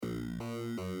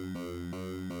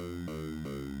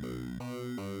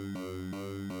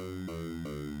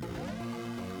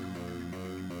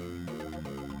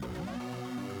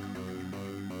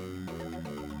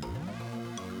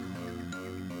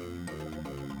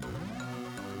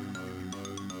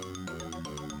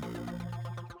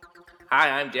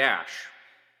Hi, I'm Dash,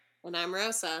 And I'm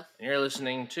Rosa. and you're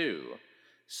listening to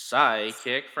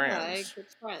Psychic Hi, Friends. good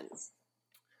friends.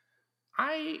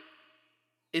 I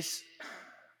is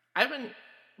I've been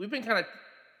we've been kind of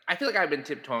I feel like I've been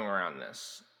tiptoeing around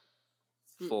this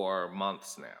for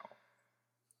months now.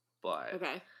 But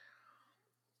Okay.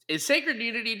 is Sacred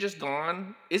Unity just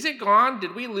gone? Is it gone?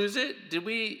 Did we lose it? Did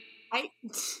we I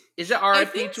Is it I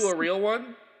RIP think to a real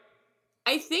one?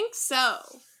 I think so.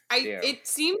 Damn. It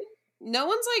seemed no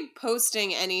one's like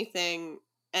posting anything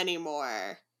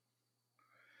anymore.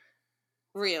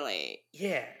 Really.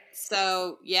 Yeah.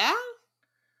 So, yeah?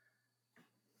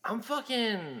 I'm sad.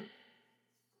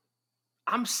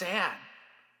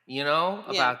 Yeah.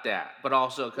 About that. But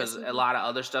also Yes. because a lot of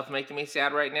other stuff making me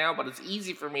sad right now, but it's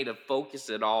easy for me to focus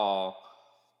it all.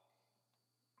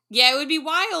 Yeah, it would be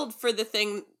wild for the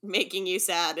thing making you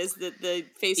sad is that the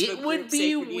Facebook It would group be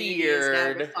Sacred Unity is now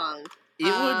weird. defunct. It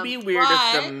would be weird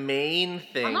if the But main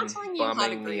I'm not thing telling you how to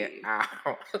bumming me grieve. out.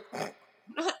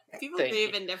 People Thank grieve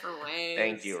you. in different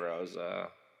Thank you, ways. Rosa.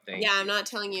 Thank Yeah, I'm you. not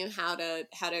telling you how to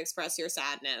express your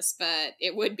sadness, but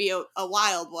it would be a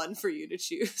wild one for you to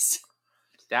choose.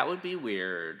 That would be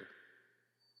weird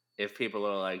if people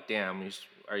are like, damn,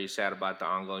 are you sad about the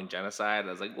ongoing genocide?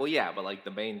 I was like, well, yeah, but like the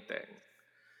main thing.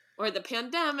 Or the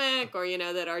pandemic, or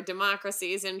that our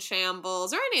democracy is in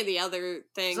shambles, or any of the other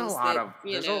things There's a lot that of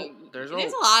there's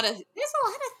a lot of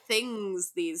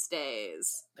things these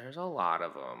days. there's a lot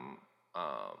of them.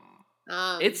 Um,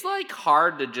 It's like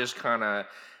hard to just kind of,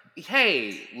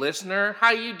 hey, listener, how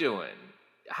you doing?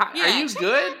 Are yeah, you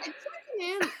good? check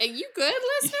in. Are you good,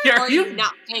 listener? Or Are are you you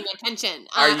not paying attention?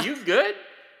 are you good?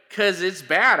 Cause it's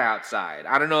bad outside.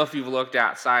 I don't know if you've looked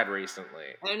outside recently.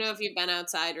 I don't know if you've been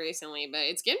outside recently, but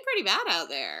it's getting pretty bad out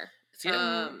there. It's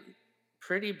getting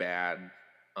pretty bad.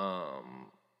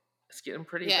 It's getting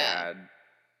pretty Yeah. bad.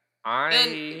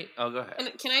 And Go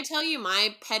ahead. can I tell you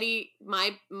my petty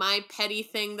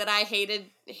thing that I hated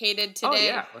today? Oh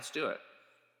yeah, let's do it.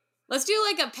 Let's do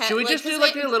like a pet. Should we like, just do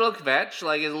like a little kvetch,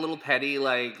 like a little petty,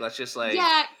 like let's just like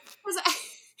yeah, because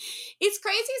it's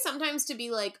crazy sometimes to be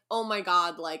like, oh my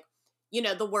god, like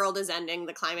the world is ending,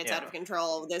 the climate's out of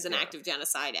control, there's an active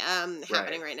genocide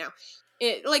happening right now.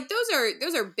 It like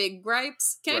those are big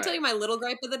gripes. Can I tell you my little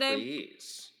gripe of the day?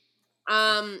 Please.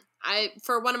 I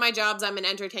for one of my jobs, I'm an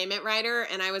entertainment writer,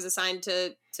 and I was assigned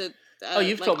to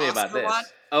You've told me about this. watch.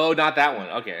 Oh, not that one.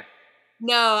 Okay.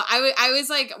 No, I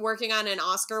was like working on an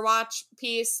Oscar watch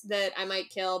piece that I might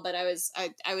kill, but I was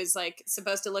like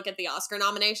supposed to look at the Oscar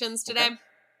nominations today. Okay.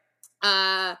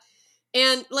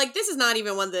 And like this is not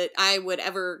even one that I would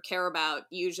ever care about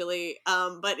usually.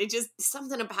 But it just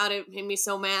something about it made me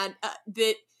so mad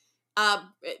that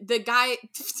the guy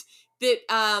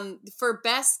that for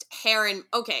best hair and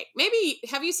maybe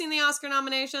have you seen the Oscar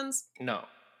nominations? No.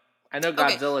 I know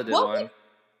Godzilla did one.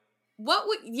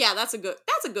 That's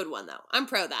a good one though. I'm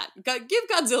pro that. Give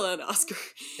Godzilla an Oscar.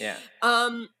 Yeah.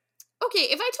 Okay,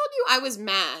 if I told you I was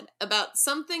mad about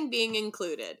something being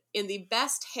included in the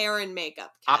best hair and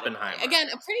makeup category. Oppenheimer. Again,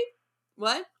 a pretty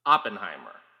what?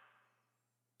 Oppenheimer.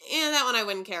 Yeah, that one I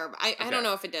wouldn't care about. I don't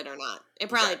know if it did or not. It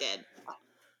probably did.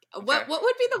 What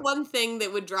would be the one thing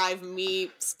that would drive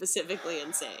me specifically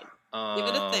insane? Give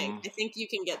it a think. I think you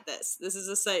can get this. This is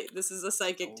a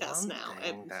psychic test now.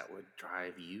 Thing that would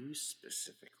drive you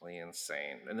specifically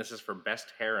insane, and this is for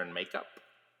best hair and makeup.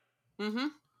 Mm-hmm.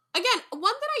 Again, one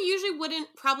that I usually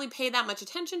wouldn't probably pay that much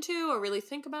attention to or really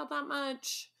think about that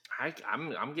much.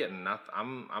 I'm getting nothing.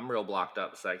 I'm real blocked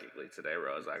up psychically today,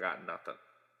 Rose. I got nothing.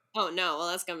 Oh no! Well,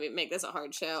 that's gonna make this a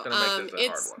hard show. It's gonna make this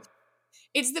a hard one.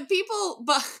 It's the people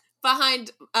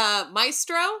behind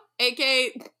Maestro,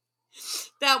 aka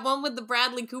that one with the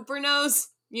Bradley Cooper nose.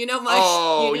 You know my.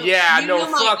 Oh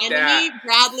fuck enemy, that.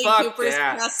 Bradley Fuck Cooper's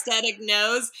that. prosthetic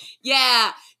nose.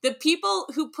 Yeah, the people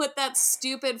who put that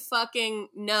stupid fucking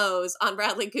nose on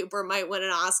Bradley Cooper might win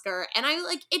an Oscar, and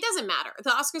it doesnperson matter. The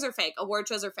Oscars are fake. Award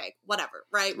shows are fake. Whatever,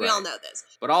 right? We all know this.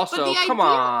 But also, come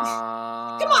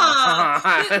on.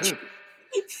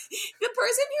 The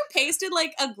person who pasted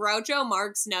like a Groucho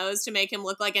Marx nose to make him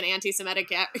look like an anti-Semitic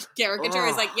caricature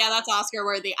is like, yeah, that's Oscar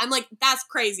worthy. I'm like, that's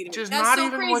crazy to me. It's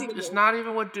not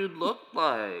even what dude looked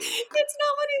like. It's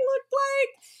not what he looked like.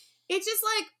 It's just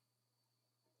like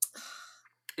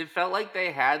it felt like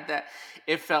they had that.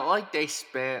 It felt like they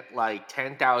spent like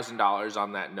 $10,000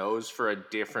 on that nose for a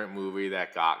different movie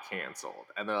that got canceled,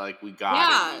 and they're like, we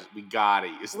gotta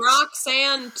use this.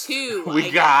 Roxanne 2. We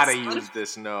gotta use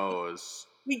this nose.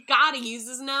 We gotta use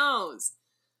his nose.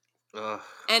 Ugh.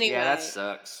 Anyway, yeah, that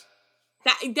sucks.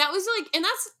 That was like, and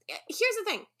here's the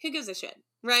thing: who gives a shit,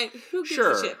 right? Who gives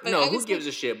a shit? But who gives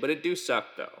a shit? But it do suck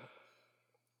though.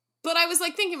 But I was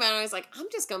like thinking about it, I was like, I'm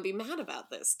just gonna be mad about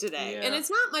this today. Yeah. And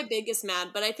it's not my biggest mad,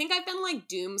 but I think I've been like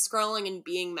doom scrolling and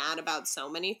being mad about so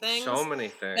many things. So many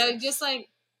things. That I just like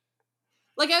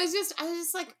I was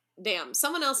just like, damn,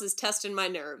 someone else is testing my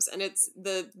nerves. And it's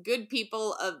the good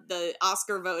people of the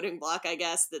Oscar voting block, I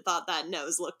guess, that thought that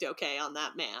nose looked okay on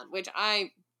that man. Which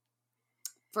I,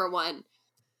 for one,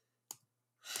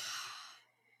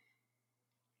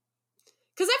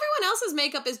 because everyone else's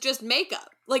makeup is just makeup.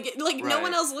 Like Right. no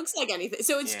one else looks like anything.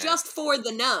 So it's just for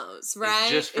the nose,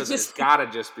 right? It's gotta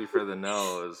just be for the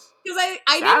nose. Because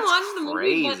I didn't watch the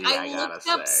movie, but I looked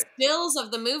up say. stills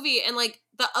of the movie, and like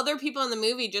the other people in the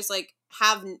movie just like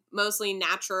have mostly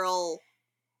natural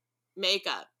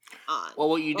makeup on. Well,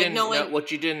 what you didn't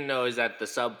know is that the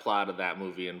subplot of that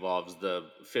movie involves the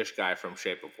fish guy from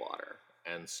Shape of Water,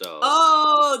 and so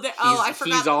I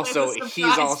forgot.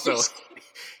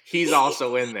 He's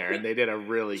also in there, and they did a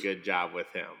really good job with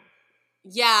him.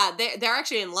 Yeah, they're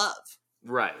actually in love.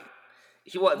 Right.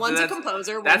 One's a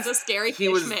composer, one's a scary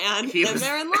fish man, and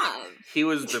they're in love. He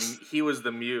was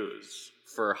the muse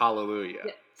for Hallelujah.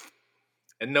 Yeah.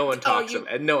 And no one talks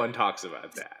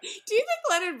about that. Do you think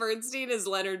Leonard Bernstein is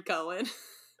Leonard Cohen?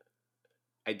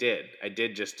 I did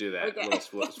just do that. Okay, that's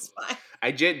fine.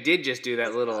 I did just do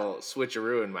that little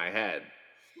switcheroo in my head.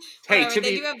 Hey,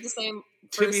 they do have the same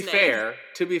first name.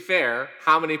 To be fair,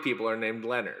 how many people are named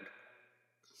Leonard?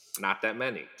 Not that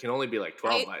many. Can only be like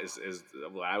 12 is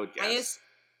what I would guess.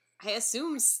 I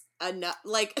assume enough.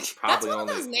 Like probably that's one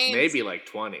only of those names. Maybe like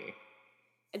 20.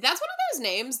 That's one of those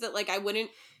names that like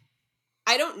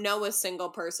I don't know a single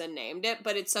person named it,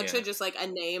 but it's such a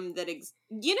name that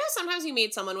sometimes you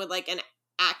meet someone with like an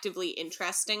actively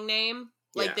interesting name,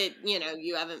 like that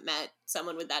you haven't met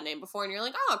someone with that name before, and you're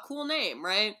like, oh, cool name,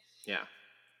 right? Yeah.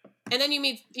 And then you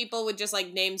meet people with just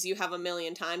like names you have a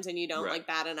million times and you don't like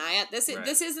bat an eye at. This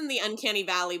is in the uncanny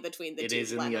valley between the two. It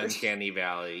is in the uncanny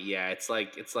valley. Yeah, it's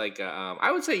like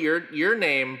I would say your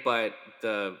name, but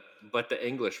the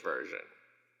English version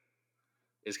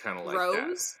is kind of like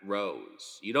Rose? That.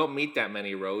 Rose. You don't meet that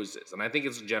many Roses, and I think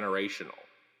it's generational.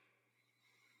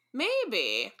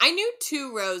 Maybe. I knew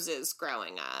 2 Roses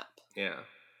growing up. Yeah.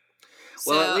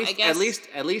 So well,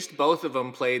 at least both of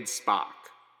them played Spock.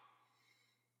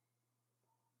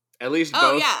 At least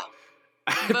both.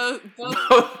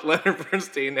 Both Leonard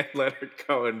Bernstein and Leonard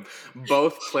Cohen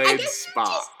both played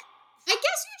Spock. I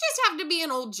guess you just have to be an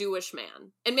old Jewish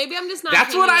man, and maybe I'm just not.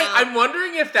 That's what I'm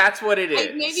wondering if that's what it is.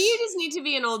 Maybe you just need to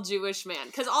be an old Jewish man,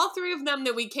 because all 3 of them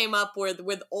that we came up with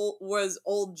was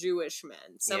old Jewish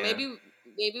men. So maybe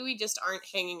we just aren't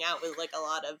hanging out with like a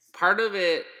lot of. Part of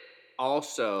it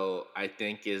also, I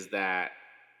think, is that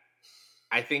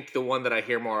I think the one that I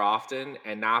hear more often,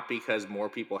 and not because more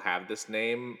people have this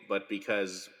name, but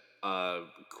because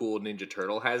Cool Ninja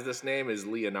Turtle has this name, is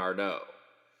Leonardo.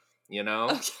 You know?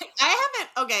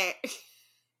 Okay.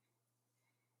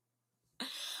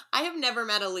 I have never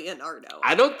met a Leonardo.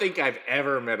 I don't think I've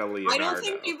ever met a Leonardo. I don't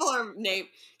think people are named.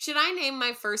 Should I name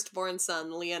my firstborn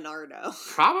son Leonardo?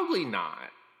 Probably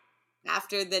not.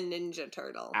 After the Ninja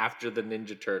Turtle.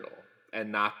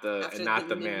 And not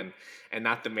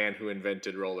the man who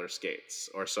invented roller skates,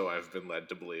 or so I've been led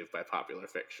to believe by popular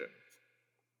fiction.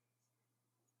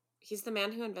 He's the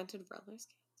man who invented roller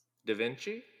skates? Da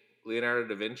Vinci? Leonardo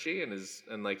da Vinci and his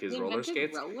roller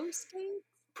skates? Roller skates?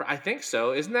 I think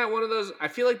so. Isn't that one of those? I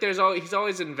feel like he's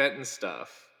always inventing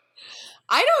stuff.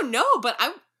 I don't know, but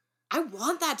I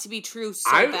want that to be true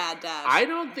bad, Dad. I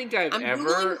don't think I've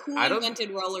ever. Who invented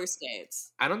roller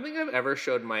skates? I don't think I've ever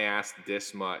showed my ass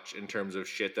this much in terms of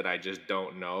shit that I just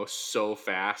don't know so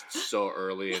fast, so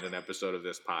early in an episode of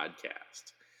this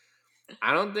podcast.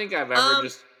 I don't think I've ever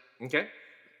okay.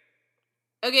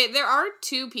 Okay, there are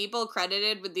 2 people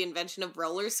credited with the invention of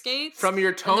roller skates. From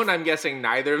your tone, I'm guessing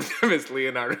neither of them is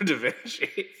Leonardo da Vinci.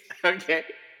 Okay,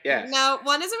 yeah. No,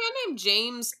 one is a man named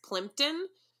James Plimpton.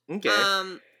 Okay.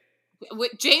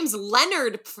 James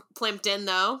Leonard Plimpton,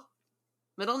 though.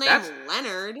 Middle name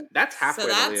Leonard. That's halfway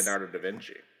to Leonardo da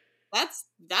Vinci. That's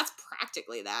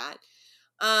practically that.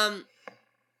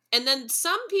 And then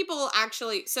some people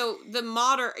actually, some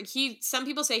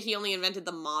people say he only invented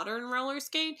the modern roller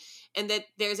skate, and that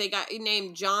there's a guy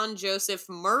named John Joseph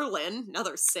Merlin,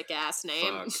 another sick ass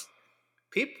name.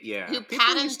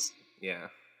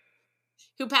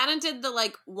 Who patented the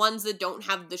like ones that don't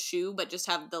have the shoe but just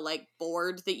have the like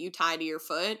board that you tie to your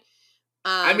foot.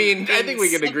 I think we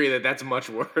can agree that that's much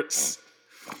worse.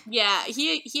 Yeah,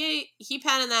 he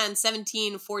patented that in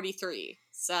 1743.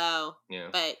 So, yeah.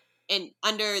 But and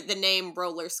under the name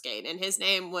Roller Skate, and his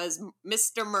name was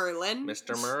Mr. Merlin.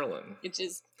 Mr. Merlin. Which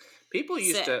is people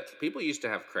used sick. to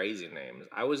have crazy names.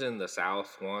 I was in the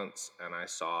South once, and I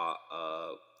saw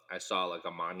like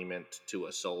a monument to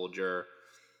a soldier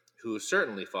who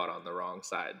certainly fought on the wrong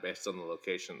side based on the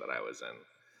location that I was in.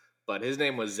 But his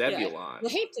name was Yeah, Zebulon. I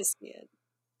hate to see it.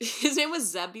 His name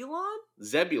was Zebulon?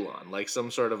 Zebulon, like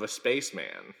some sort of a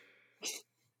spaceman.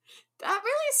 That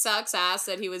really sucks ass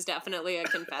that he was definitely a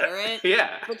Confederate.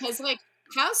 Yeah. Because, like,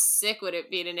 how sick would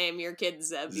it be to name your kid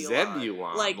Zebulon?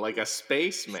 Zebulon, like a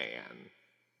spaceman.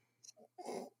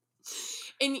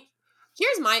 And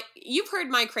you've heard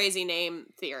my crazy name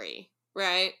theory,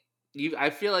 right? I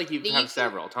feel like you have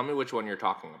several. Tell me which one you're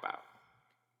talking about.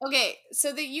 Okay,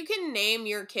 so that you can name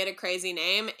your kid a crazy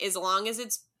name as long as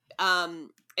it's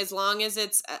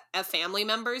a family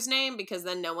member's name, because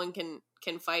then no one can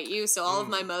fight you. So all of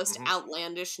my most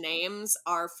outlandish names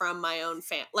are from my own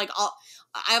I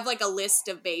have like a list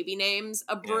of baby names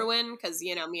of brewing, because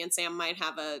me and Sam might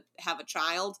have a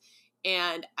child,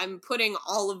 and I'm putting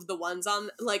all of the ones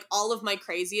on, like, all of my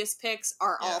craziest picks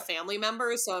are all family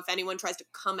members. So if anyone tries to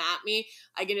come at me,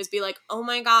 I can just be like, oh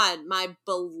my God, my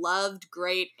beloved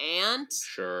great aunt.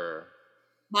 Sure.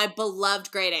 My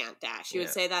beloved great aunt Dash. You would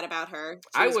say that about her.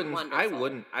 She was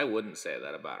wonderful. I wouldn't say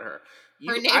that about her.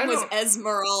 Her name was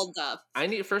Esmeralda.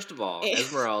 First of all,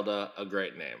 Esmeralda, a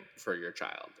great name for your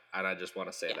child. And I just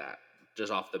want to say that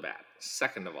just off the bat.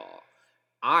 Second of all,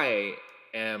 I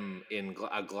am in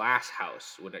a glass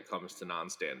house when it comes to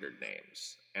non-standard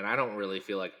names. And I don't really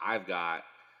feel like I've got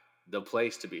the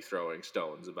place to be throwing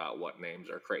stones about what names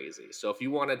are crazy. So if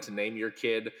you wanted to name your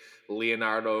kid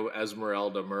Leonardo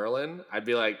Esmeralda Merlin, I'd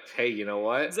be like, hey, you know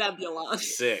what? Zebulon.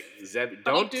 Sick.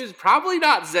 Probably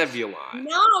not Zebulon.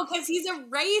 No, because he's a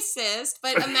racist,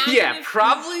 but imagine yeah,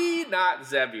 probably not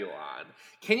Zebulon.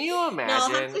 Can you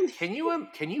imagine?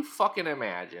 Can you fucking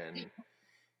imagine?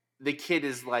 The kid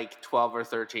is like 12 or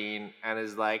 13 and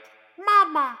is like,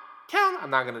 Mama, I'm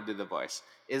not gonna do the voice.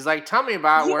 Is like, tell me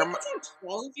about where my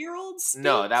 12-year-olds.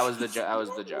 No, that was the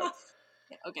joke.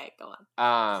 Okay, go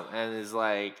on. And is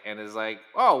like,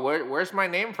 oh, where's my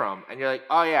name from? And you're like,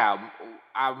 oh yeah,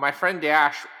 my friend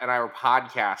Dash and I were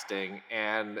podcasting,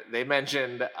 and they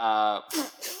mentioned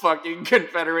fucking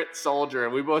Confederate soldier,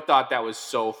 and we both thought that was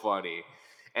so funny,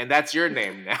 and that's your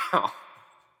name now.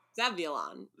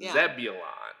 Zebulon. Yeah. Zebulon,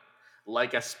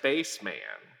 like a spaceman.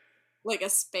 Like a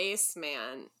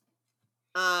spaceman.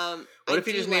 What if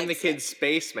you just named the kid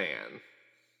Spaceman?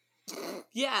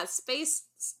 Yeah,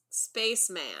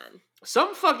 Spaceman.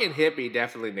 Some fucking hippie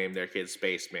definitely named their kid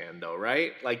Spaceman, though,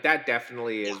 right? Like, that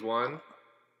definitely is one.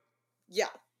 Yeah,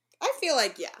 I feel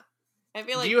like Do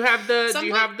you have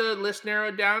the list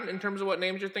narrowed down in terms of what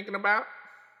names you're thinking about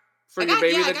for your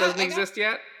baby that doesn't exist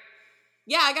yet?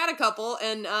 Yeah, I got a couple,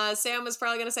 and Sam is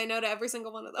probably gonna say no to every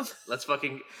single one of them.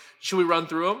 Should we run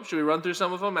through them? Should we run through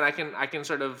some of them, and I can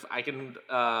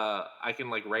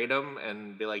like rate them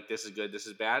and be like, this is good, this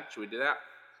is bad. Should we do that?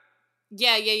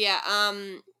 Yeah.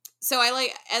 So I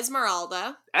like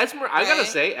Esmeralda. I gotta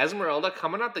say, Esmeralda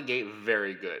coming out the gate,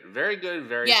 very good, very good,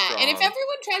 very strong. And if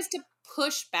everyone tries to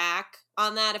push back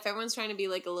on that, if everyone's trying to be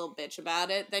like a little bitch about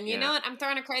it, then you know what? I'm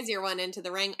throwing a crazier one into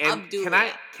the ring. And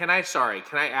Abdulia. Can I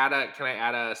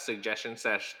add a suggestion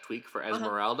 / tweak for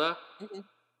Esmeralda?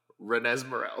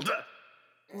 Renesmeralda.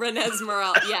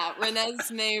 Renesmeralda. Yeah,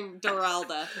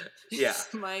 Renesmeralda. Yeah.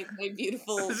 my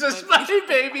beautiful. This is my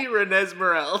baby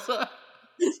Renesmeralda.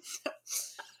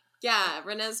 Yeah,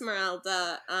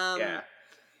 Renesmeralda. Yeah.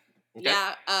 Okay.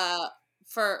 Yeah.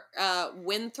 For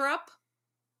Winthrop.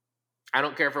 I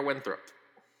don't care for Winthrop.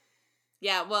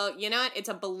 Yeah, well, you know what? It's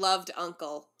a beloved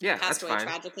uncle. Yeah, passed away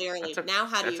tragically early. Now,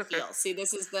 how do you feel? See,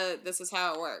 this is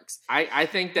how it works. I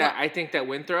think that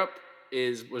Winthrop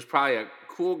was probably a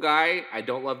cool guy. I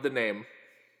don't love the name.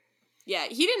 Yeah,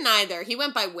 he didn't either. He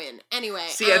went by Win. Anyway.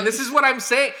 See, and this is what I'm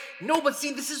saying. No, but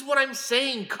see, this is what I'm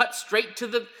saying. Cut straight to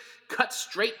the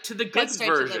good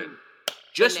version.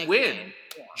 Just Win.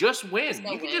 Yeah. Just Win.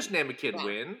 You can just name a kid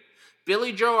Win.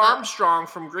 Billy Joe Armstrong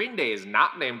from Green Day is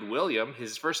not named William.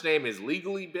 His first name is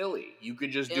legally Billy. You can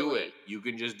just do it. You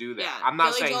can just do that. Yeah, I'm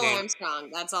not Billy saying Joel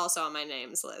Armstrong. That's also on my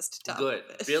names list. Good.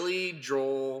 Billy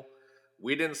Joel.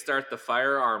 We didn't start the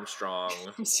fire, Armstrong.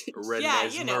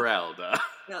 Renesmeralda.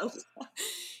 No.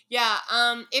 Yeah.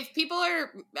 If people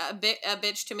are a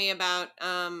bitch to me about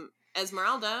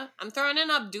Esmeralda, I'm throwing in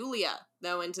Abdulia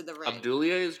though into the ring.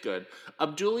 Abdulia is good.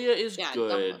 Abdulia is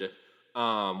good.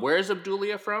 Where is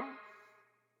Abdulia from?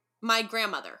 My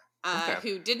grandmother. Okay.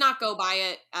 who did not go by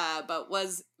it, but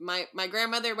was my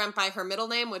grandmother went by her middle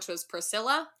name, which was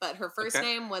Priscilla, but her first Okay.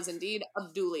 name was indeed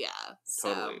Obdulia.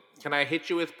 So, Totally. Can I hit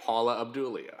you with Paula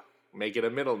Obdulia? Make it a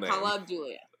middle name. Paula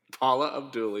Obdulia. Paula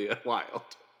Obdulia Wild.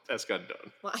 That's gone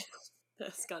done.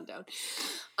 That's gone down.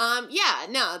 Yeah,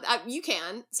 no, you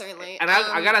can certainly. And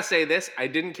I gotta say this: I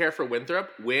didn't care for Winthrop.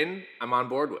 Win, I'm on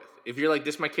board with. If you're like,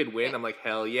 this my kid Win, I'm like,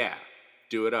 hell yeah,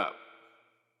 do it up.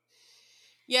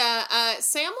 Yeah,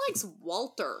 Sam likes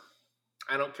Walter.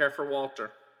 I don't care for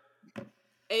Walter.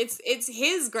 It's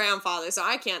his grandfather, so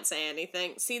I can't say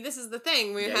anything. See, this is the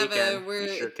thing.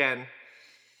 You sure can.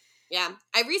 Yeah,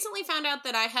 I recently found out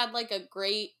that I had like a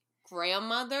great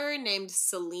grandmother named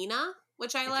Selena,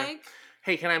 which I like.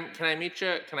 Hey, can I meet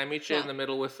you? Can I meet you in the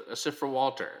middle with for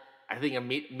Walter? I think a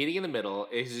meeting in the middle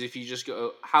is if you just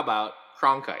go. How about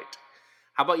Cronkite?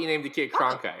 How about you name the kid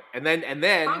Cronkite, and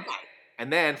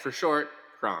then for short,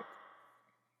 Kronk.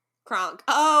 Kronk.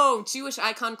 Oh, Jewish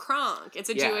icon Kronk. It's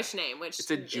a Jewish name, which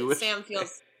it's a Jewish Sam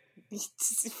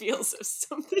feels of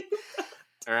something.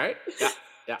 All right.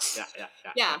 Yeah.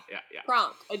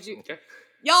 Kronk. Okay.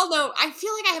 Y'all know. I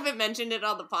feel like I haven't mentioned it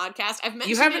on the podcast. I've mentioned.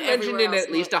 You haven't mentioned it in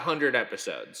at least like, 100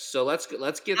 episodes. So let's get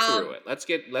through it. Let's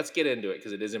get into it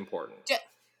because it is important.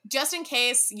 Just in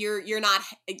case you're not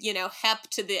hep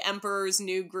to the Emperor's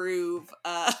New Groove.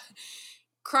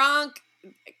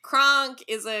 Kronk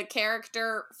is a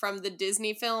character from the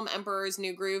Disney film Emperor's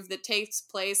New Groove that takes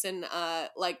place in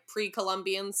like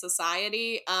pre-Columbian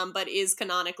society, but is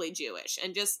canonically Jewish.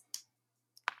 And just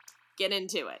get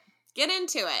into it.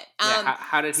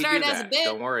 How did he do that? Bit,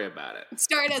 Don't worry about it.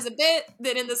 Started as a bit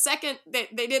that in the second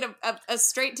they did a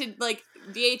straight to like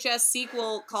VHS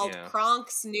sequel called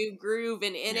Kronk's New Groove,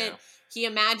 and in it he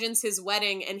imagines his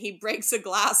wedding and he breaks a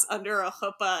glass under a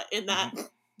chuppah in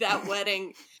that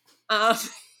wedding. And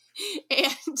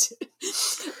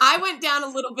I went down a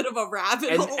little bit of a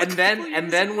rabbit hole. And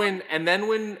then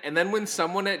when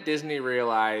someone at Disney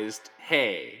realized,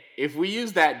 hey, if we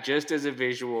use that just as a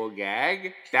visual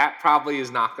gag, that probably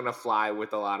is not going to fly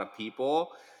with a lot of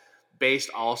people, based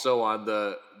also on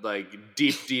the like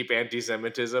deep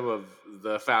anti-Semitism of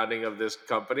the founding of this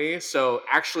company. So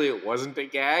actually, it wasn't a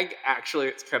gag. Actually,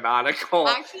 it's canonical.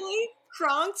 Actually,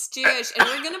 Kronk's Jewish, and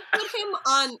we're gonna put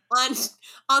him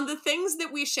on the things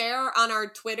that we share on our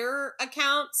Twitter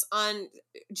accounts on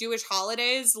Jewish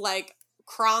holidays, like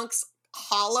Kronk's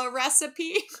challah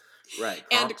recipe. Right.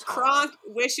 And Kronk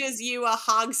wishes you a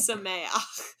Hag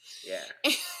Sameach.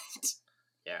 Yeah.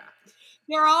 Yeah.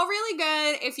 They're all really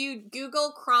good. If you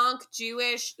Google Kronk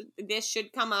Jewish, this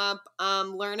should come up.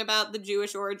 Learn about the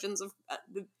Jewish origins of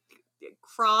the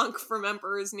Kronk from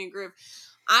Emperor's New Groove.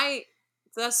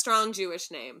 It's a strong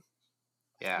Jewish name.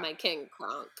 Yeah. My king,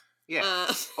 Kronk.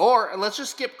 Yeah. Or let's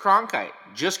just skip Cronkite.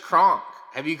 Just Kronk.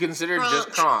 Have you considered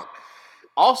just Kronk?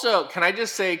 Also, can I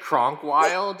just say Kronk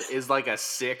Wild is like a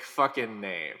sick fucking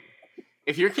name.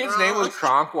 If your kid's name was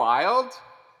Kronk Wild,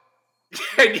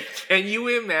 can you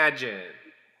imagine?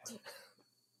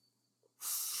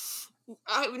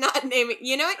 I'm not naming.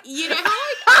 You know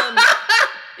how like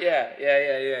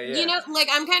Yeah. You know, like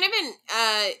I'm kind of in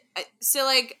so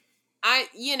like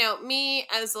me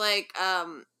as like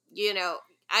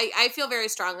I feel very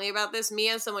strongly about this. Me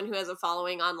as someone who has a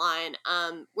following online,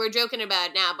 we're joking about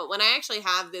it now, but when I actually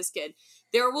have this kid,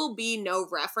 there will be no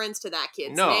reference to that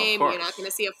kid's name. You're not going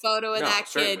to see a photo of that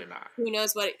kid. Not. Who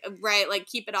knows what? Right? Like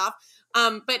keep it off.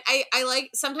 But I like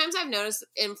sometimes I've noticed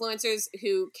influencers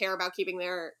who care about keeping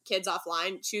their kids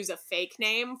offline choose a fake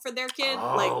name for their kid,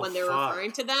 like when they're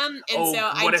referring to them. And so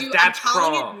I'm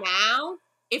calling it now.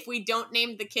 If we don't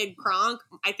name the kid Kronk,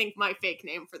 I think my fake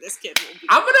name for this kid will be.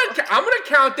 I'm gonna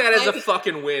count that as a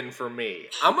fucking win for me.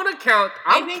 I'm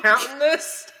counting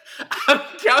this. I'm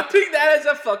counting that as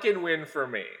a fucking win for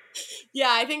me. Yeah,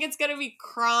 I think it's gonna be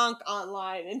Kronk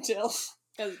online until.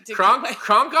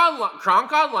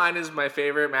 Kronk Online is my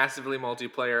favorite massively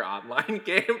multiplayer online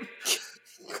game.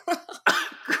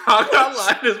 Kronk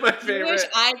Online is my favorite. Jewish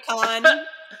icon.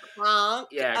 Kronk.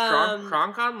 Yeah,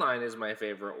 Kronk Online is my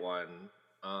favorite one.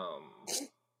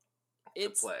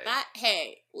 It's that.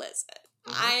 Hey, listen.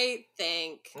 I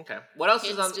think. Okay. What else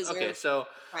is on? Okay, so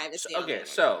privacy.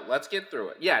 So let's get through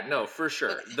it. Yeah, no, for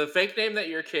sure. Okay. The fake name that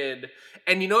your kid,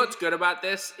 and you know what's good about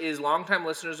this is longtime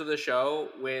listeners of the show.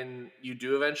 When you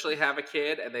do eventually have a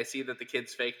kid and they see that the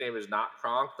kid's fake name is not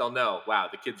Kronk, they'll know. Wow,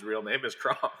 the kid's real name is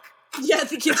Kronk. Yeah,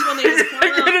 the kid's real name is Kronk.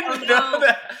 I didn't know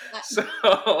that.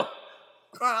 So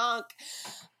Kronk.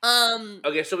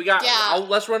 Okay, so we got. Yeah.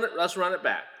 Let's run it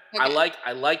back. Okay.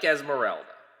 I like Esmeralda.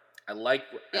 I like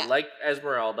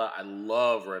Esmeralda. I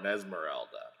love Ren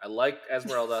Esmeralda. I like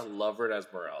Esmeralda. Love Ren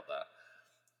Esmeralda.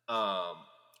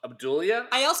 Abdulia.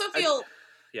 I also feel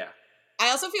Yeah. I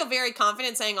also feel very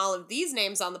confident saying all of these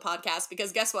names on the podcast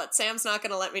because guess what? Sam's not going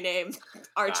to let me name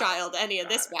our child any of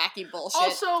this wacky bullshit.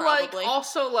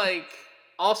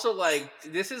 Also,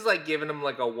 this is like giving them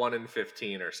like a 1 in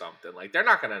 15 or something. Like they're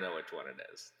not gonna know which one it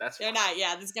is. They're not.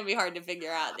 Yeah, this is gonna be hard to figure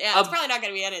out. Yeah, it's probably not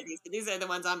gonna be any of these. But these are the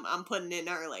ones I'm putting in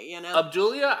early. You know,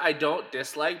 Abdulia, I don't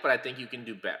dislike, but I think you can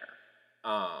do better.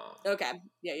 Okay.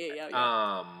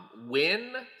 Yeah.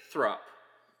 Winthrop,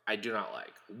 I do not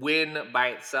like. Win by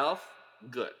itself,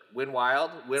 good. Win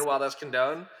Wild as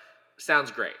condone,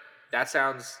 sounds great. That's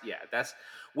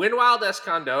Win Wild as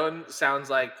condone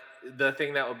sounds like the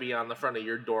thing that would be on the front of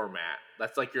your doormat.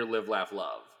 That's like your live, laugh,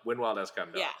 love. Win Wild as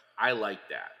condone. Yeah. I like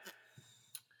that.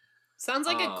 Sounds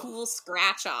like a cool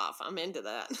scratch off. I'm into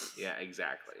that. Yeah,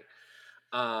 exactly.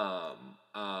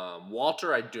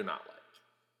 Walter, I do not like.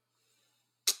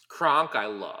 Kronk, I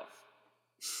love.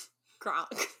 Kronk.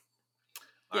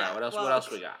 All right, what else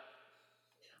we got?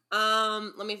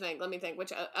 Let me think.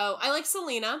 Which I like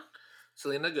Selena.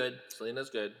 Selena's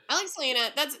good. I like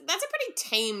Selena. That's a pretty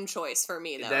tame choice for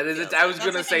me, though. That is it. I was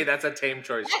gonna say that's a tame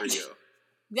choice for you.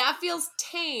 That feels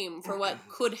tame for what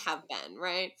could have been,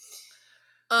 right?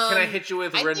 Can I hit you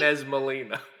with Renez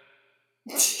Molina?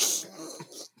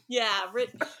 Yeah,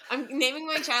 I'm naming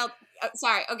my child.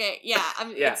 Sorry. Okay. Yeah.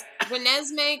 It's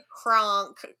Renesmee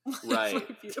Kronk. Right. My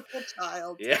beautiful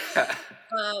child. Yeah.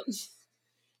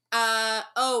 This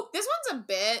one's a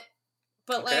bit,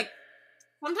 but like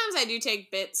sometimes I do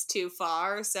take bits too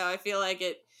far, so I feel like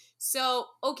it. So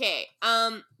okay.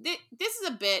 This is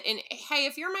a bit, and hey,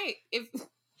 if you're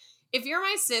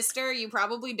my sister, you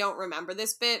probably don't remember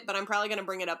this bit, but I'm probably going to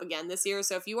bring it up again this year.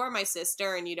 So if you are my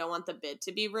sister and you don't want the bit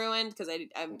to be ruined, because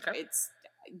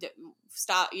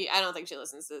stop. I don't think she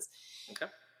listens to this. Okay.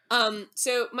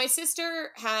 So my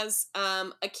sister has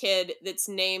a kid that's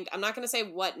named. I'm not going to say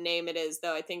what name it is,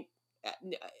 though. I think.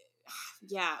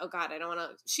 Yeah. Oh God, I don't want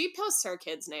to. She posts her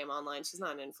kid's name online. She's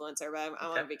not an influencer, but I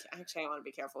want to be. Actually, I want to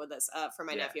be careful with this for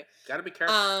my nephew. Gotta be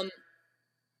careful.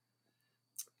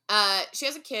 She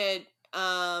has a kid,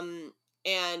 and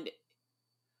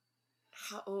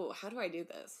how do I do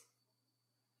this?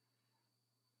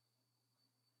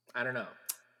 I don't know.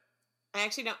 I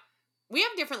actually don't. We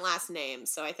have different last names,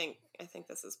 so I think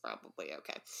this is probably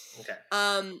okay. Okay.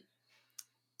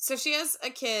 So she has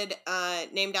a kid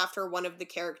named after one of the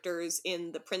characters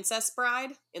in The Princess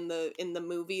Bride, in the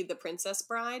movie The Princess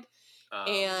Bride,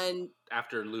 and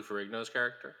after Lou Ferrigno's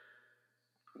character.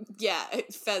 Yeah,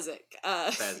 Fezzik.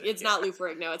 It's not Lou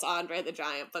Ferrigno, it's Andre the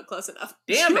Giant, but close enough.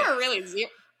 Damn you it! are really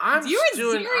I'm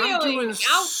doing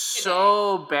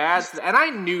so bad, and I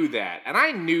knew that, and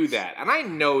I know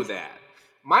that.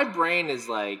 My brain is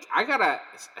like,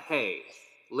 hey,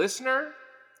 listener,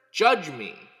 judge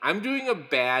me. I'm doing a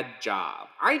bad job.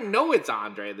 I know it's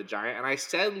Andre the Giant, and I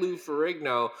said Lou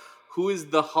Ferrigno, who is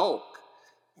the Hulk.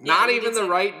 Not even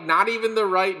the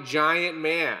right giant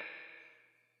man.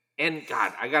 And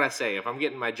God, I gotta say, if I'm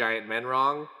getting my giant men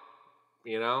wrong,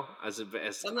 you know,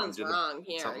 something's wrong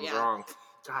here. Something's wrong.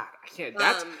 God, I can't.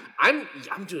 I'm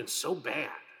doing so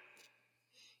bad.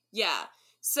 Yeah.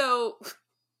 So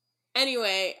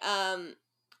anyway,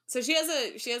 so she has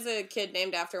a kid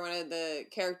named after one of the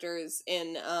characters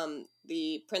in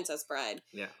The Princess Bride.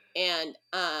 Yeah. And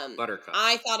Buttercup.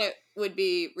 I thought it would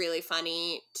be really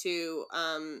funny to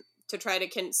try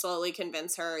to slowly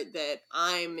convince her that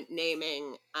I'm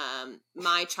naming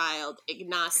my child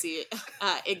Ignacio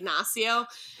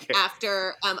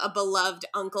after a beloved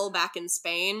uncle back in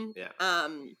Spain. Yeah.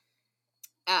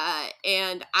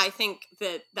 And I think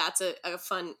that that's a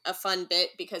fun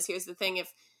bit, because here's the thing: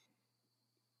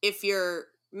 if you're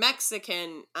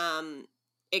Mexican,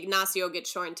 Ignacio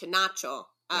gets shortened to Nacho.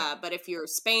 But if you're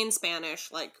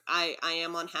Spanish, like I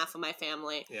am on half of my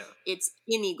family, it's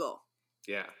Inigo.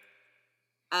 Yeah.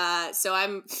 So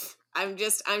I'm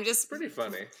just pretty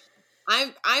funny.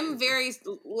 I'm very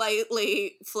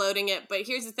lightly floating it, but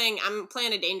here's the thing: I'm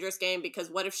playing a dangerous game, because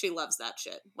what if she loves that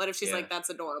shit? What if she's like, "That's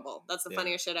adorable. That's the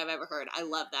funniest shit I've ever heard. I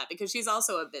love that," because she's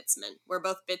also a bitsman. We're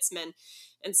both bitsmen,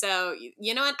 and so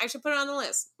you know what? I should put it on the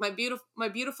list. My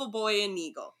beautiful boy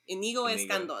Inigo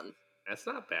Escandon. That's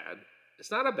not bad.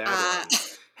 It's not a bad one.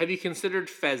 Have you considered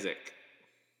Fezzik?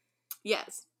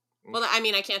 Yes. Well, I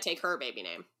mean, I can't take her baby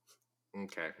name.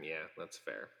 Okay, yeah, that's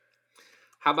fair.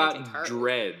 How about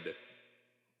Dread?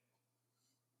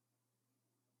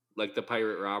 Like the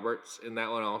Pirate Roberts in that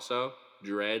one also?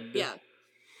 Dread? Yeah.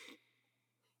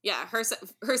 Yeah, her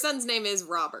son's name is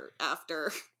Robert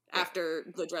after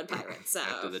the Dread Pirate. So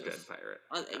after the Dread Pirate.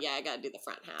 Yeah, I gotta do the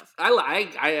front half. I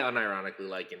unironically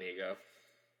like Inigo.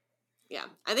 Yeah,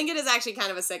 I think it is actually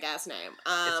kind of a sick ass name.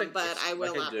 But I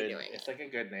will not be doing it. It's like a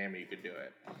good name. You could do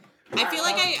it. I feel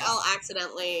like I'll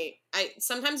accidentally.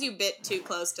 Sometimes you bit too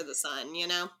close to the sun. You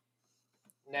know.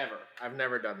 Never. I've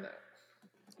never done that.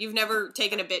 You've never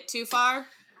taken a bit too far.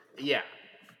 Yeah,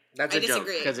 that's I a joke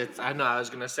disagree. because it's. I know. I was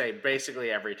gonna say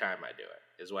basically every time I do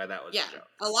it is why that was a joke.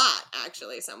 A lot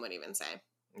actually. Some would even say.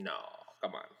 No,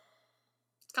 come on.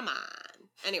 Come on.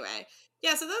 Anyway,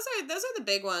 yeah. So those are the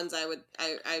big ones I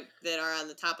that are on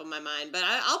the top of my mind. But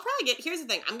I'll probably get. Here's the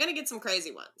thing. I'm gonna get some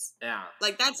crazy ones. Yeah.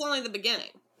 Like that's only the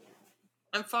beginning.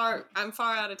 I'm far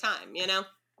out of time. You know.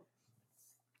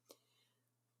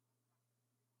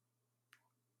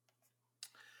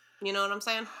 You know what I'm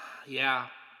saying? Yeah.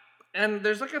 And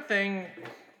there's like a thing.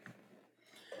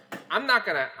 I'm not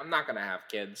gonna have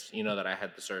kids. You know that I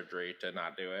had the surgery to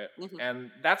not do it,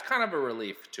 and that's kind of a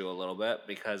relief too a little bit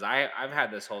because I've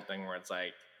had this whole thing where it's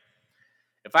like,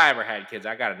 if I ever had kids,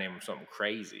 I gotta name them something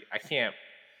crazy. I can't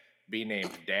be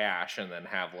named Dash and then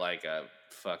have like a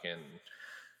fucking,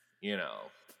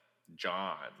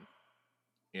 John.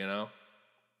 You know.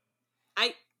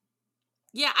 I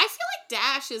feel like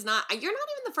Dash is not. You're not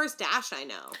even the first Dash I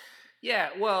know. Yeah,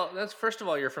 well, that's first of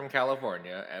all, you're from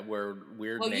California, and we're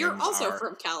weird. Well, names you're also are,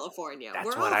 from California.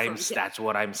 That's what I'm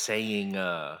saying.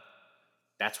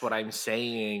 That's what I'm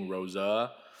saying,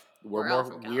 Rosa. We're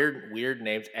more weird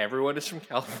names. Everyone is from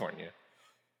California.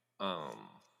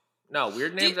 No,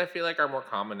 weird names I feel like are more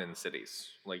common in cities,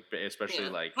 like especially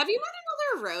like. Have you met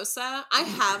another Rosa? I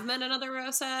have met another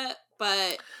Rosa,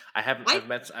 but I haven't.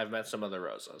 I've met some other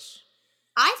Rosas.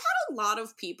 I've had a lot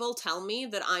of people tell me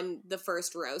that I'm the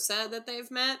first Rosa that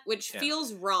they've met, which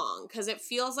feels wrong because it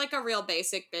feels like a real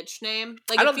basic bitch name.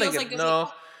 Like I don't it feels think like no.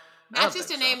 That's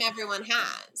just a name everyone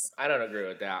has. I don't agree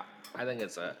with that. I think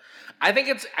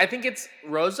it's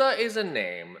Rosa is a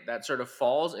name that sort of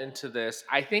falls into this.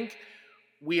 I think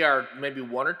we are maybe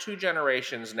one or two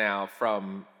generations now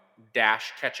from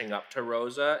Dash catching up to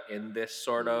Rosa in this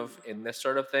sort of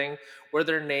thing where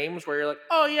they're names where you're like,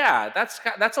 oh yeah,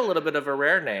 that's a little bit of a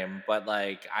rare name, but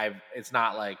like it's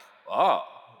not like, oh,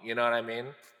 you know what I mean?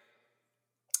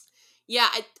 Yeah,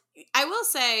 I will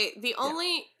say the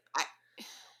only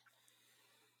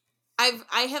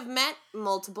I have met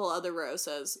multiple other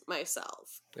Rosas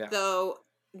myself. Yeah. Though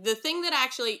the thing that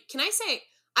actually can I say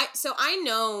I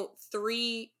know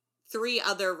three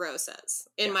other Rosas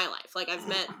in my life. Like I've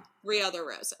met 3 other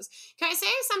Rosas. Can I say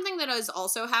something that has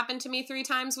also happened to me 3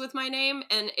 times with my name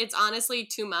and it's honestly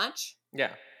too much?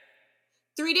 Yeah.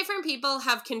 3 different people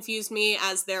have confused me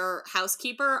as their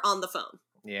housekeeper on the phone.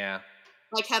 Yeah.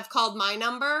 Like have called my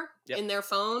number in their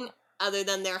phone other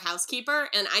than their housekeeper,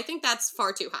 and I think that's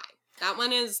far too high. That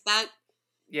one is that.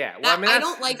 Yeah, well, I mean, I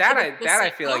don't like that. I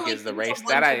feel like is the race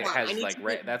that has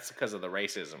like that's because of the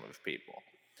racism of people.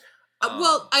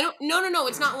 Well, I don't. No.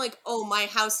 It's not like my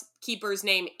housekeeper's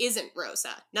name isn't Rosa.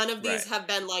 None of these have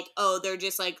been like they're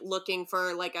just like looking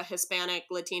for like a Hispanic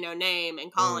Latino name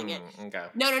and calling it. Okay.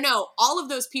 No. All of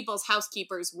those people's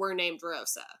housekeepers were named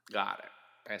Rosa. Got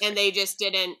it. And they just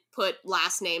didn't put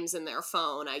last names in their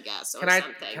phone, I guess, or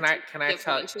something.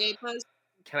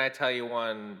 Can I tell you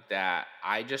one that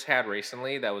I just had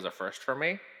recently that was a first for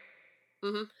me?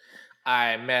 Mm-hmm.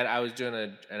 I was doing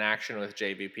an action with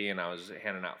JBP and I was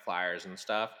handing out flyers and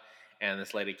stuff. And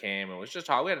this lady came and was just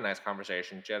talking. We had a nice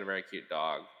conversation. She had a very cute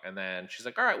dog. And then she's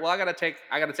like, all right, well, I gotta take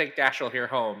Dashel here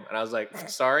home. And I was like,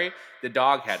 sorry, the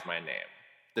dog had my name.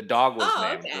 The dog was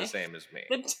named the same as me.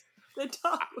 The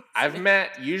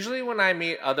dog. Usually when I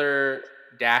meet other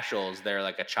Dashels, they're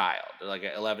like a child. They're like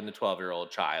an 11 to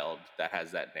 12-year-old child that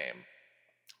has that name.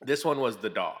 This one was the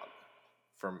dog.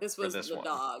 This was the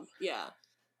dog, yeah.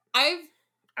 And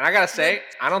I gotta say,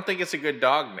 I don't think it's a good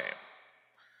dog name.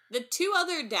 The 2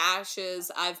 other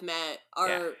Dashes I've met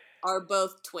are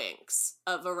both twinks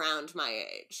of around my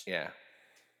age. Yeah.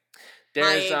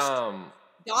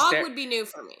 Dog would be new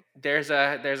for me. There's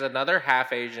another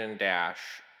half Asian Dash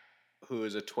who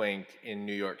is a twink in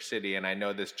New York City, and I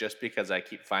know this just because I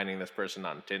keep finding this person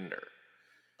on Tinder.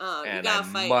 Oh, and you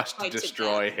gotta I must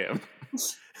destroy him.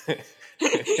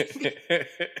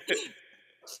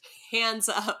 Hands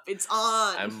up, it's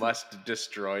on. I must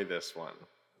destroy this one.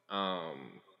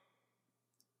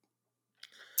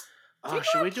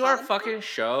 Should we do our fucking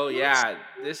show? Yeah,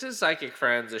 this is Psychic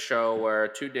Friends, a show where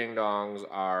 2 ding-dongs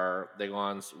they go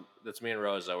on, that's me and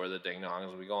Rosa, we're the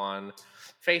ding-dongs, we go on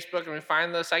Facebook and we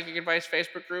find the Psychic Advice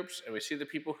Facebook groups and we see the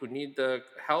people who need the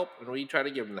help and we try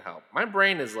to give them the help. My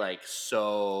brain is like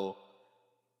so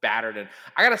battered and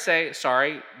I gotta say,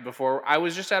 sorry, before, I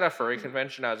was just at a furry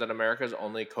convention. I was at America's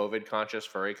only COVID-conscious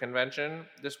furry convention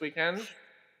this weekend.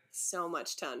 So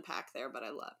much to unpack there, but I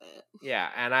love it. Yeah,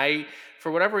 and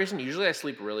for whatever reason, usually I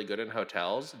sleep really good in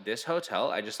hotels. This hotel,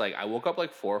 I woke up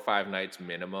like 4 or 5 nights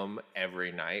minimum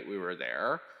every night we were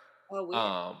there. Oh, weird.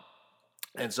 Um,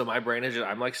 and so my brain is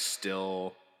I'm like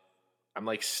still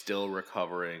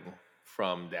recovering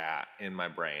from that in my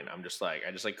brain. I just like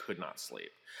could not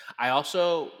sleep. I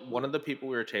also, one of the people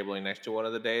we were tabling next to one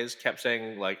of the days kept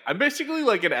saying like, I'm basically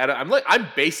like I'm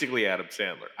basically Adam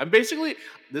Sandler.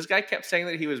 This guy kept saying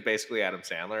that he was basically Adam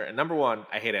Sandler. And number one,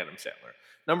 I hate Adam Sandler.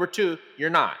 Number two, you're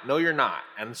not. No, you're not.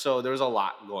 And so there was a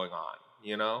lot going on,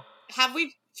 you know? Have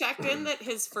we checked in that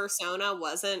his persona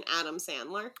wasn't Adam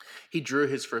Sandler? He drew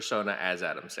his persona as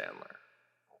Adam Sandler.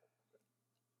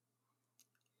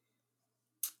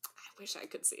 I wish I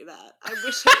could see that. I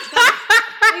wish I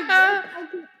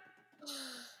could.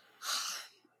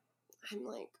 I'm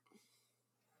like,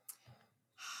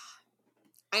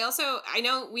 I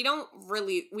know we don't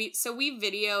really, we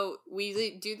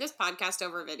do this podcast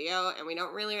over video and we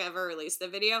don't really ever release the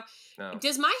video. No.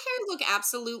 Does my hair look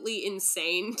absolutely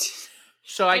insane?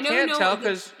 So I can't tell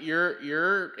because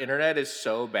your internet is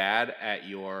so bad at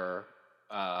your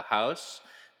house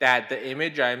that the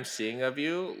image I'm seeing of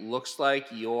you looks like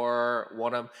you're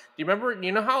one of. Do you remember?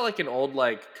 You know how like in old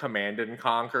like Command and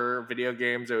Conquer video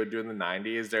games they would do in the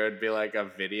 90s? There would be like a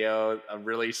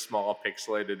really small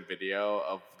pixelated video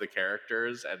of the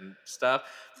characters and stuff.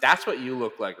 That's what you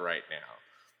look like right now.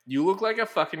 You look like a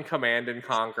fucking Command and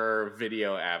Conquer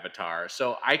video avatar.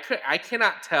 So I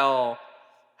cannot tell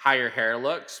how your hair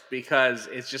looks because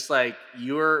it's just like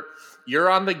you're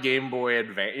on the Game Boy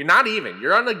Advance.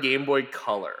 You're on the Game Boy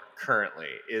Color currently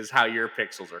is how your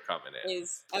pixels are coming in.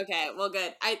 Okay, well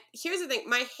good. Here's the thing.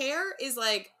 My hair is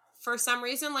like for some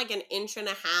reason like an inch and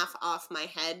a half off my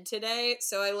head today,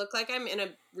 so I look like I'm in a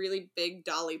really big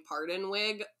Dolly Parton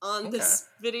wig on this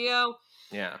video.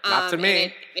 Yeah, not to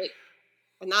me.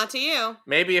 Not to you.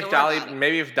 Maybe if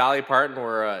Dolly Parton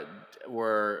were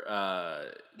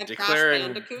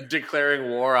declaring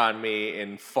war on me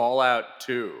in Fallout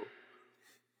 2.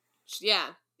 Yeah,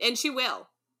 and she will.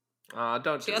 Don't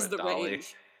do it, Dolly.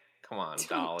 Range. Come on, Don't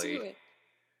Dolly. do it.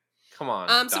 Come on,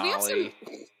 Dolly. So we have some.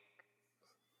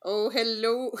 Oh,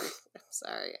 hello. I'm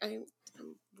sorry. I'm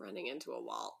running into a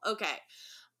wall. Okay.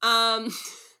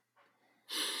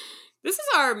 This is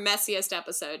our messiest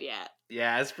episode yet.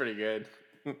 Yeah, it's pretty good.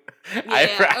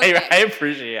 Yeah, I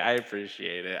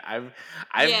appreciate it.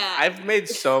 I've made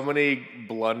so many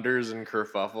blunders and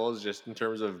kerfuffles just in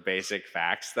terms of basic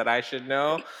facts that I should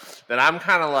know that I'm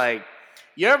kind of like,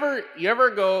 you ever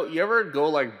go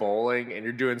like bowling and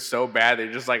you're doing so bad that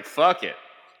you're just like, fuck it,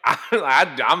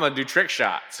 I'm gonna do trick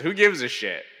shots. Who gives a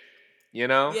shit? You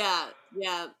know?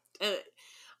 Yeah.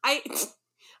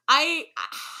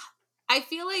 I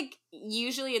feel like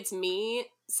usually it's me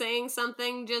saying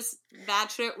something just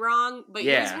batshit wrong, but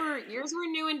yours were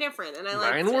new and different, and I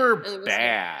liked it. Mine were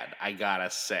bad, I gotta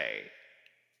say.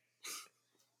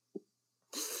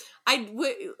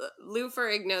 Lou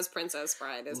Ferrigno's Princess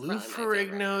Bride is Lou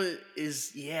Ferrigno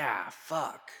is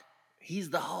fuck. He's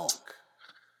the Hulk.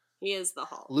 He is the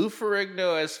Hulk. Lou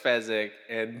Ferrigno as Fezzik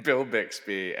and Bill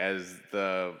Bixby as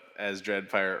Dread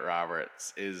Pirate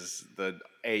Roberts is the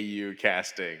AU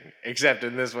casting. Except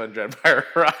in this one, Dread Pirate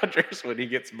Rogers, when he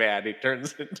gets mad, he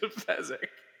turns into Fezzik.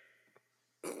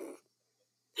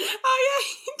 Oh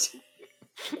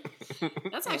yeah,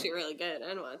 that's actually really good.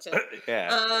 I'd watch it.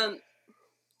 Yeah.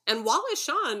 And Wallace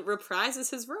Shawn reprises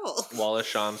his role. Wallace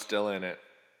Shawn's still in it.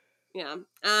 Yeah.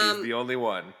 He's the only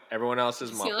one. Everyone else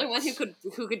is Muppets. The only one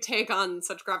who could take on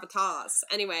such gravitas.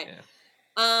 Anyway.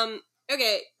 Yeah.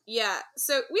 Okay, yeah.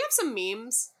 So we have some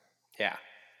memes. Yeah.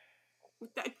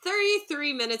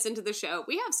 33 minutes into the show,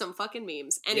 we have some fucking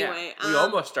memes. Anyway. Yeah. We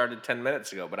almost started 10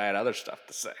 minutes ago, but I had other stuff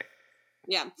to say.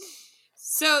 Yeah.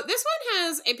 So this one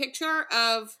has a picture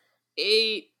of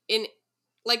a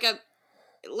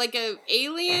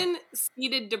alien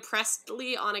seated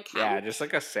depressedly on a couch. Yeah, just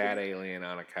like a sad alien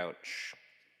on a couch.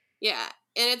 Yeah.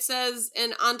 And it says,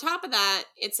 and on top of that,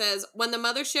 it says, when the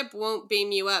mothership won't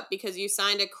beam you up because you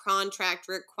signed a contract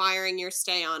requiring your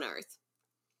stay on Earth.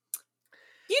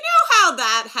 You know how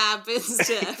that happens,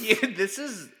 Jeff.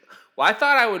 Well, I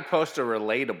thought I would post a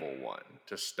relatable one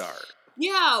to start.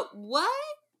 Yeah, what?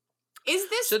 Is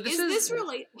this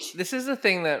relatable? This is the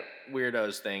thing that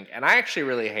weirdos think, and I actually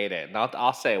really hate it, and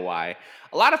I'll say why.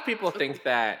 A lot of people think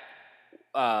that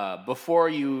before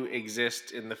you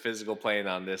exist in the physical plane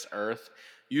on this earth,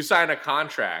 you sign a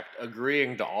contract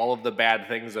agreeing to all of the bad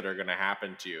things that are going to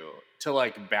happen to you to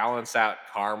like balance out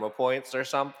karma points or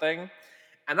something.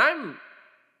 And I'm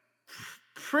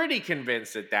pretty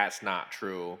convinced that that's not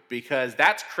true because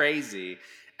that's crazy.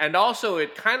 And also,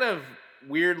 it kind of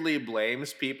weirdly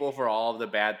blames people for all of the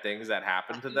bad things that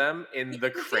happen to them in the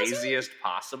It feels craziest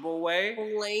possible way.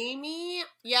 blamey.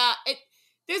 Yeah,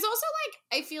 there's also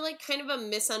I feel like kind of a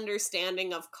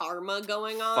misunderstanding of karma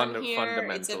going on here.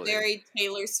 It's a Fundamentally. very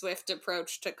Taylor Swift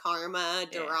approach to karma,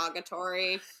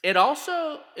 derogatory. It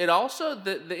also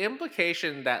the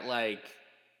implication that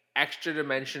extra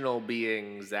dimensional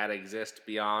beings that exist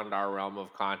beyond our realm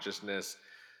of consciousness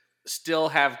still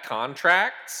have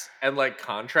contracts and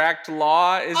contract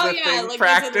law is Oh a yeah, thing there's a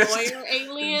practiced. lawyer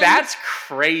alien. That's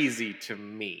crazy to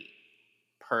me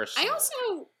personally.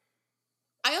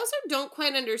 I also don't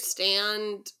quite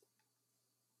understand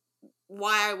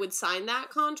why I would sign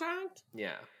that contract.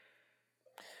 Yeah.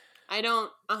 I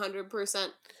don't 100%.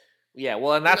 Yeah,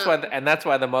 well, and that's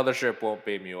why the mothership won't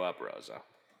beam you up, Rosa.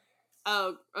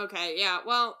 Oh, okay. Yeah.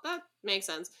 Well, that makes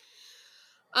sense.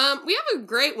 We have a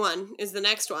great one is the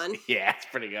next one. Yeah, it's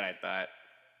pretty good, I thought.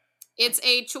 It's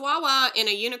a chihuahua in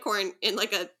a unicorn in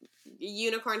a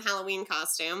unicorn Halloween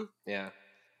costume. Yeah.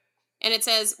 And it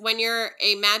says, when you're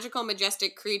a magical,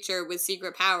 majestic creature with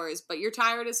secret powers, but you're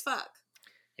tired as fuck.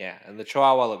 Yeah, and the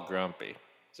chihuahua looked grumpy.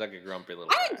 It's like a grumpy little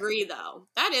guy. I agree, though.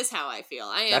 That is how I feel.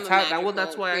 I am That's a how- magical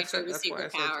that's why I creature said- with that's why I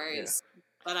secret said- powers,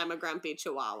 but I'm a grumpy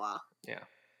chihuahua. Yeah.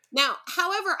 Now,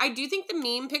 however, I do think the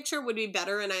meme picture would be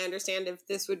better, and I understand if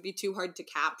this would be too hard to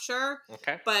capture.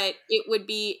 Okay. But it would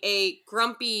be a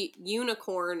grumpy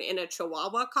unicorn in a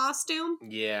chihuahua costume.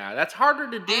 Yeah, that's harder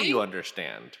to do, you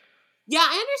understand. Yeah,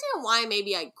 I understand why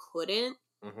maybe I couldn't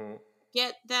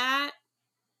get that.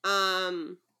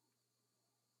 I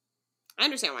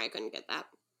understand why I couldn't get that.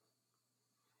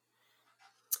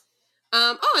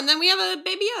 Oh, and then we have a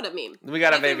Baby Yoda meme. We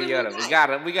got a Baby Yoda.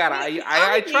 We got.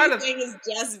 I try to. Everything is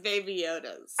just Baby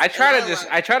Yodas. I try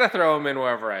to throw him in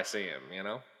wherever I see him. You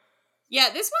know. Yeah,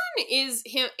 this one is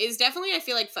definitely, I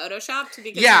feel like, photoshopped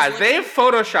because they've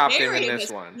photoshopped him in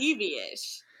this one.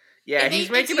 TV-ish. Yeah, he's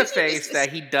making a face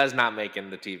that he does not make in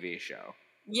the TV show.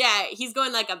 Yeah, he's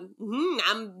going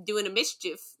I'm doing a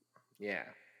mischief. Yeah.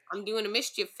 I'm doing a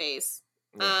mischief face.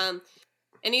 Yeah.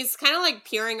 And he's kind of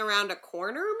peering around a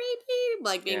corner,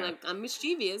 maybe? Being I'm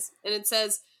mischievous. And it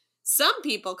says, some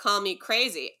people call me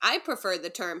crazy. I prefer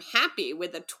the term happy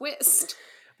with a twist.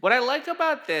 What I like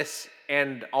about this,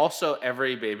 and also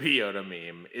every Baby Yoda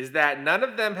meme, is that none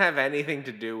of them have anything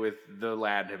to do with the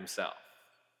lad himself.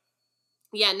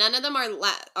 Yeah, none of them are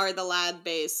the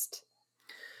lad-based.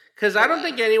 Because I don't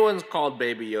think anyone's called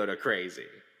Baby Yoda crazy.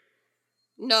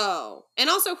 No. And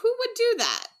also, who would do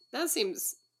that? That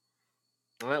seems...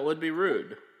 Well, that would be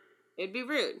rude. It'd be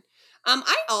rude.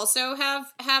 I also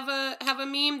have a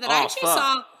meme that I actually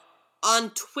saw on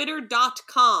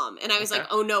Twitter.com, and I was like,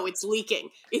 "Oh no, it's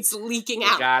leaking! It's leaking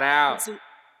out! It got out!"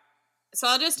 So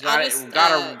I'll just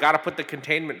gotta put the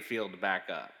containment field back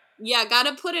up. Yeah,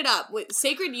 gotta put it up. With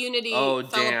Sacred Unity fell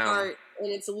apart,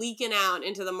 and it's leaking out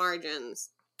into the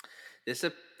margins. It's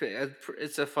a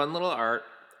fun little art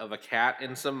of a cat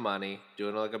and some money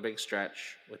doing a big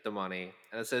stretch with the money,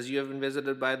 and it says, "You have been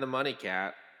visited by the money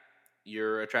cat.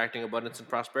 You're attracting abundance and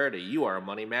prosperity. You are a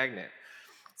money magnet."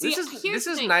 This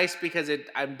is nice because it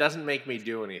doesn't make me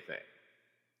do anything.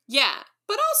 Yeah,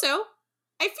 but also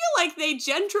I feel like they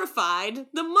gentrified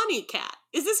the money cat.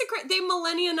 Is this they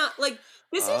millennia not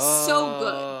this is so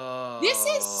good. This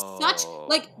is such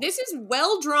this is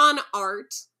well drawn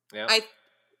art. Yeah.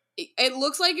 It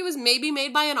looks like it was maybe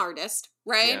made by an artist,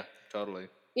 right? Yeah, totally.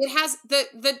 It has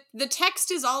the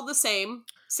text is all the same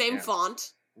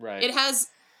font. Right. It has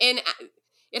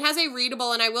a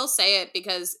readable, and I will say it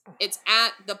because it's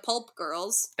at the Pulp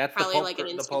Girls. That's probably an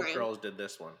Instagram. The Pulp Girls did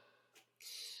this one.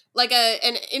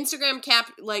 An Instagram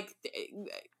cap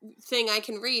thing I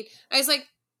can read. I was like,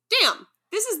 damn.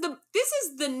 This is the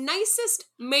nicest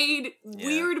made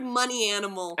weird money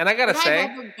animal. And I gotta say,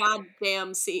 I've ever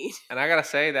goddamn seen. And I gotta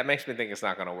say, that makes me think it's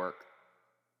not gonna work.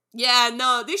 Yeah,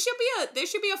 no, there should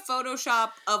be a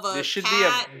Photoshop of a. This should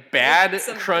cat be a bad,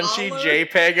 crunchy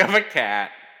JPEG of a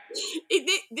cat.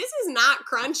 This is not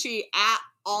crunchy at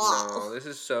all. No, this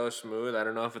is so smooth. I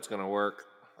don't know if it's gonna work.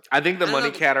 I think the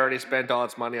money cat already spent all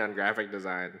its money on graphic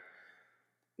design.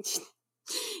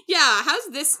 Yeah, how is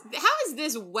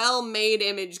this well-made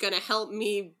image gonna help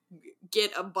me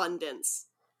get abundance?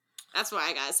 That's what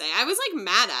I gotta say. I was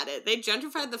mad at it. They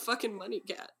gentrified the fucking money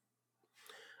cat.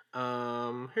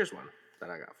 Here's one that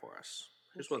I got for us.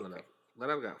 Here's one that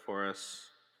I've got for us.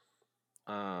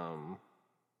 Okay,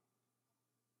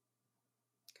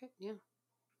 yeah.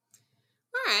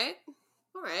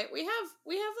 All right. We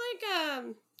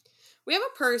have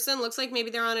a person. Looks like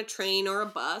maybe they're on a train or a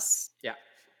bus. Yeah.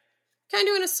 Kind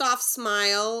of doing a soft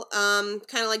smile.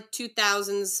 Kind of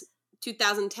 2000s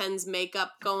 2010s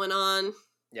makeup going on.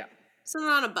 Yeah. Sitting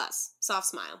on a bus. Soft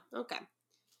smile. Okay.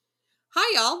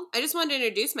 Hi, y'all. I just wanted to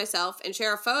introduce myself and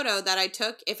share a photo that I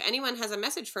took if anyone has a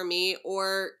message for me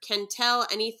or can tell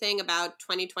anything about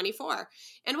 2024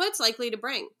 and what it's likely to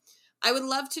bring. I would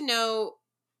love to know.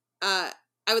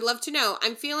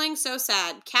 I'm feeling so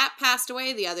sad. Cat passed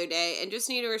away the other day and just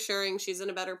need her assuring she's in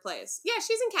a better place. Yeah,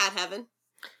 she's in cat heaven.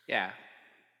 Yeah.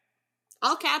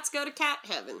 All cats go to cat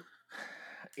heaven.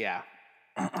 Yeah.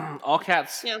 All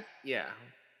cats. Yeah. Yeah.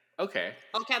 Okay.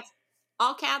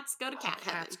 All cats go to cat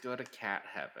heaven. Cats go to cat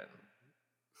heaven.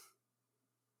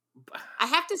 I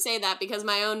have to say that because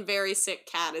my own very sick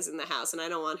cat is in the house and I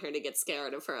don't want her to get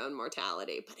scared of her own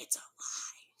mortality, but it's a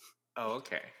lie. Oh,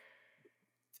 okay.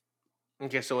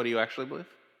 Okay, so what do you actually believe?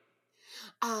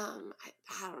 I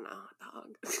don't know,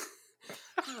 dog.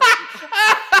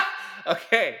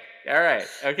 Okay. All right.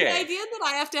 Okay. The idea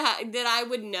that that I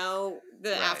would know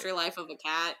the afterlife of a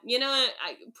cat,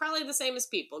 probably the same as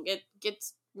people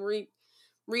gets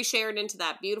reshared into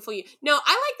that beautiful. No,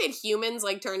 I like that humans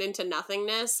like turn into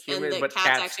nothingness, and that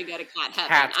cats actually go to cat heaven.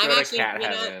 Cats go to cat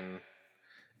heaven,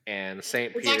 and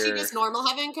St. Peter. It's actually just normal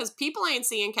heaven because people ain't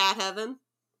seeing cat heaven.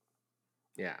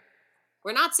 Yeah,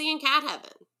 we're not seeing cat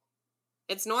heaven.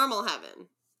 It's normal heaven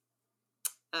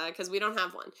because we don't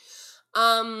have one.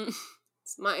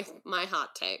 It's my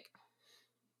hot take.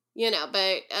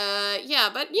 But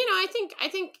I think I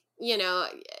think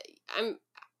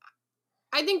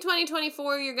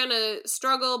 2024 you're gonna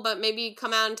struggle, but maybe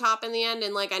come out on top in the end.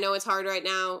 And I know it's hard right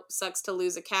now. Sucks to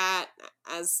lose a cat.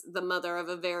 As the mother of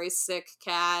a very sick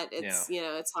cat, it's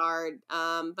it's hard.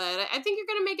 But I think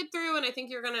you're gonna make it through, and I think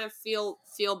you're gonna feel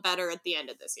better at the end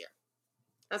of this year.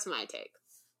 That's my take.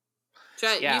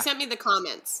 You sent me the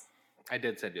comments. I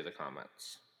did send you the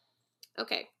comments.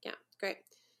 Okay, yeah, great.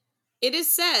 It is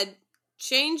said,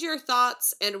 change your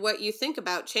thoughts and what you think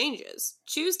about changes.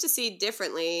 Choose to see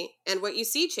differently and what you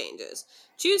see changes.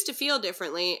 Choose to feel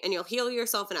differently and you'll heal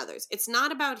yourself and others. It's not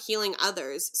about healing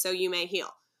others so you may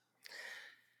heal.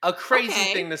 A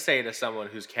crazy thing to say to someone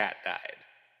whose cat died.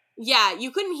 Yeah,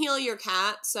 you couldn't heal your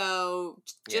cat, so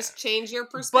just change your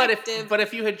perspective. But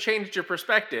if you had changed your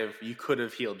perspective, you could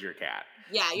have healed your cat.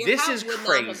 Yeah, your cat would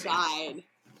not have died.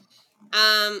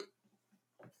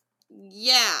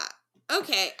 Yeah.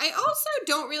 Okay. I also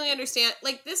don't really understand.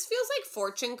 This feels like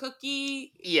fortune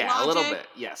cookie. Yeah, logic. A little bit.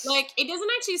 Yes. It doesn't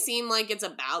actually seem like it's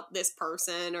about this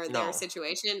person or their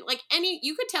situation.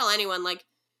 You could tell anyone,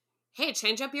 hey,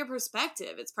 change up your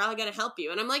perspective. It's probably going to help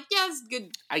you. And I'm like, yeah, it's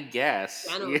good. I guess.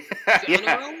 General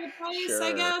advice, sure.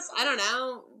 I guess. I don't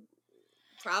know.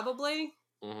 Probably.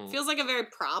 Mm-hmm. Feels like a very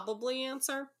probably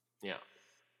answer. Yeah.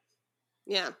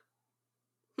 Yeah.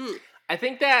 I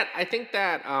think that I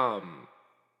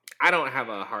don't have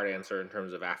a hard answer in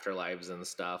terms of afterlives and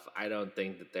stuff. I don't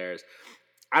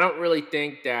really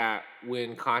think that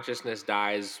when consciousness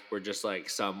dies, we're just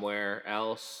somewhere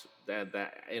else.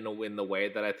 That in the way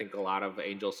that I think a lot of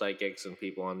angel psychics and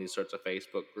people on these sorts of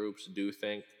Facebook groups do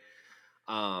think.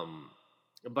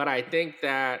 But I think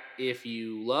that if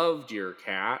you loved your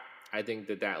cat, I think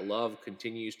that love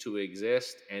continues to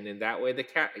exist, and in that way the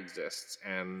cat exists.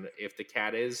 And if the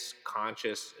cat is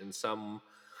conscious in some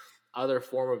other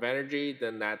form of energy,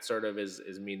 then that sort of is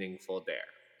meaningful there.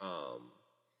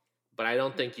 But I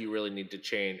don't think you really need to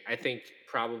change. I think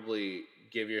probably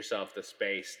give yourself the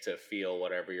space to feel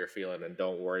whatever you're feeling and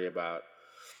don't worry about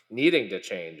needing to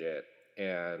change it.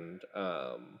 And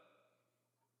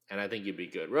I think you'd be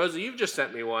good. Rosa, you've just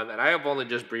sent me one, and I have only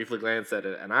just briefly glanced at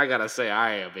it, and I gotta say,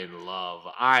 I am in love.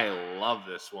 I love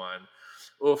this one.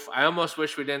 Oof, I almost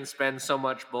wish we didn't spend so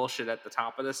much bullshit at the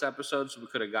top of this episode so we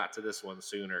could have got to this one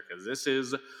sooner, because this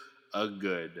is a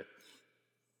good.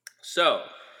 So,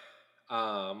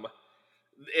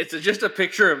 it's just a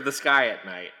picture of the sky at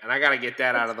night, and I gotta get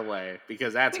that out of the way,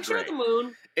 because that's picture great. Picture of the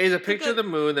moon. It's a picture of the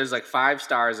moon. There's 5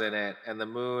 stars in it, and the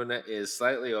moon is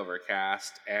slightly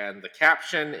overcast, and the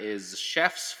caption is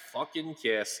 "Chef's fucking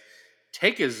kiss.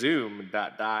 Take a zoom, ...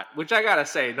 Which I gotta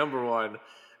say, number one,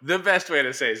 the best way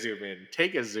to say zoom in.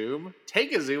 Take a zoom.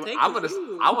 Take a zoom. I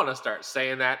want to start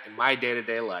saying that in my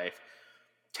day-to-day life.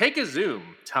 Take a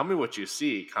zoom. Tell me what you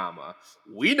see, comma.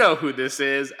 We know who this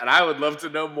is, and I would love to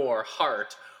know more.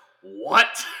 Heart.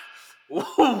 What?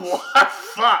 What?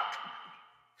 Fuck.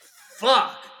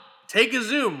 Take a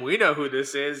zoom. We know who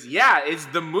this is. Yeah, it's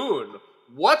the moon.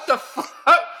 What the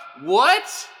fuck?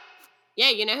 What? Yeah,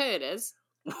 you know who it is.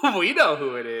 We know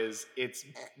who it is. It's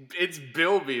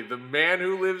Bilby, the man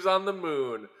who lives on the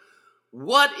moon.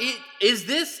 Is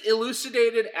this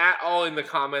elucidated at all in the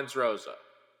comments, Rosa?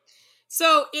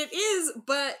 So it is,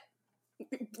 but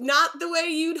Not the way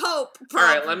you'd hope. All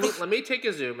right, Probably. let me take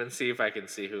a zoom and see if I can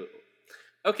see who.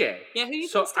 Okay. Yeah, who you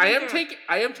So think's gonna do it?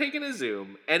 I am taking a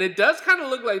zoom, and it does kind of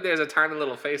look like there's a tiny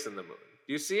little face in the moon.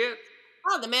 Do you see it?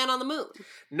 Oh, the man on the moon.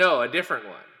 No, a different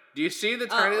one. Do you see the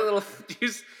tiny little? Do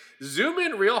you zoom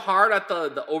in real hard at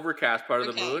the overcast part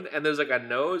of the moon, and there's like a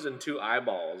nose and 2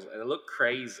 eyeballs, and it looked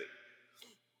crazy.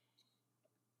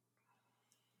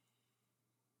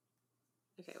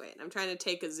 Okay, wait. I'm trying to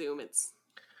take a zoom. It's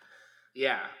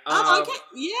Yeah. okay.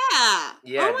 Yeah.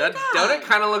 Yeah. Oh my don't it God.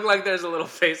 kind of look like there's a little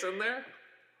face in there?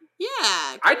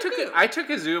 Yeah. I took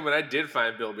a zoom and I did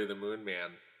find Bilby the Moon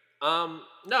Man.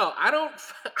 No, I don't.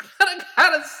 I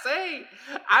gotta say,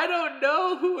 I don't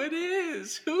know who it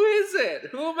is. Who is it?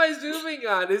 Who am I zooming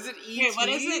on? Is it E.T.? Wait, what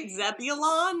is it?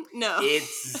 Zebulon? No.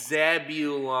 It's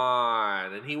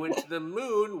Zebulon, and he went to the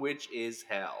moon, which is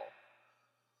hell.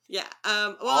 Yeah.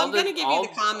 Well, I'm gonna give you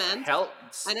the comments. Help.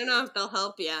 I don't know if they'll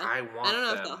help you. I want I don't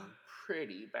know them if they'll.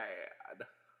 pretty bad.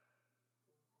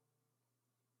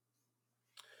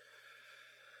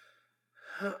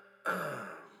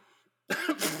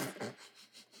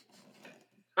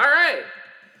 All right.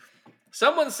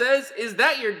 Someone says, "Is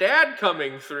that your dad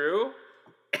coming through?"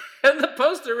 And the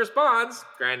poster responds,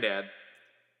 "Granddad."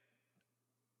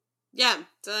 Yeah.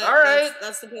 So All right.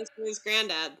 That's the place for his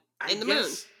granddad in the moon.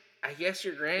 I guess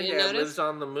your granddad lives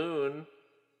on the moon.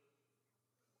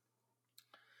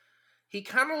 He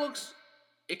kind of looks.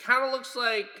 It kind of looks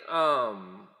like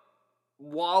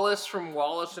Wallace from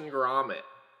Wallace and Gromit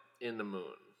in the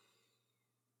moon.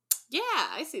 Yeah,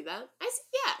 I see that.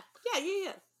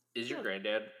 Yeah. Is your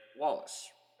granddad Wallace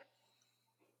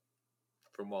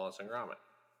from Wallace and Gromit?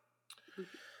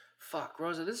 Fuck,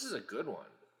 Rosa, this is a good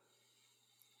one.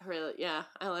 Really? Yeah,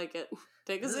 I like it.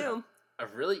 Take a zoom.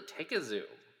 Take a zoom.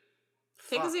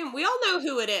 Take a zoom. We all know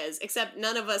who it is, except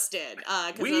none of us did.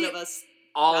 Because none of us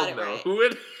all got it know right. who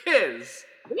it is.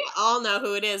 We all know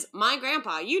who it is. My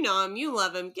grandpa. You know him. You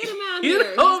love him. Get him out You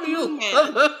here. know you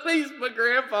love him. He's my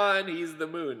grandpa, and he's the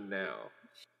moon now.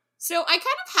 So I kind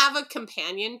of have a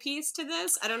companion piece to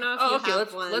this. I don't know if you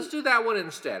have one. Let's do that one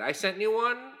instead. I sent you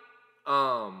one.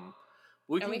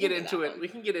 We can get into it. We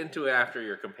can get into it after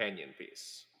your companion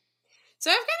piece.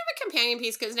 So I have kind of a companion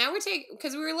piece because now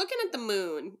because we were looking at the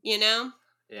moon, you know?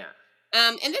 Yeah.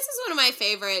 And this is one of my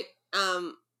favorite,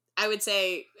 I would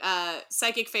say,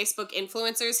 psychic Facebook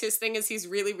influencers. His thing is he's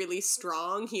really, really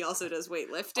strong. He also does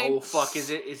weightlifting. Oh fuck!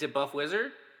 Is it Buff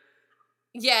Wizard?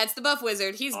 Yeah, it's the Buff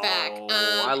Wizard. He's back.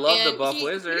 I love the Buff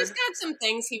Wizard. He's got some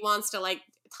things he wants to like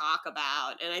talk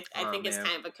about, and I think it's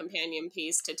kind of a companion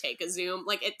piece to take a zoom,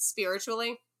 like it's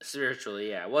spiritually. Spiritually,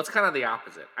 yeah. Well, it's kind of the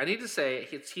opposite. I need to say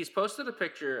he's posted a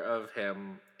picture of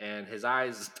him, and his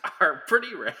eyes are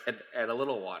pretty red and a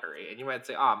little watery. And you might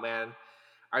say, "Oh man,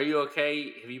 are you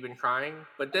okay? Have you been crying?"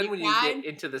 But then when you get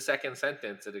into the second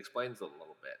sentence, it explains it a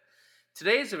little bit.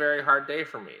 Today is a very hard day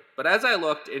for me, but as I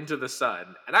looked into the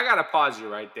sun, and I gotta pause you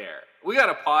right there. We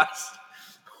gotta pause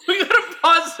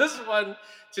this one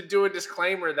to do a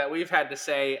disclaimer that we've had to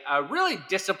say a really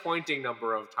disappointing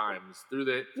number of times through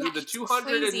the 200.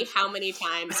 Crazy how many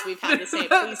times we've had to say,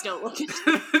 please don't look into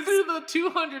this. Through the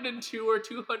 202 or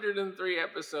 203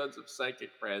 episodes of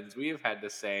Psychic Friends, we have had to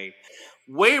say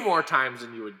way more times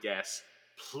than you would guess,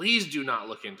 please do not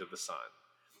look into the sun.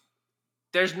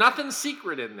 There's nothing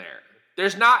secret in there.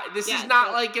 There's not. This is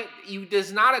not like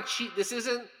there's not a cheat. This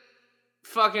isn't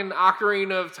fucking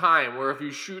Ocarina of Time, where if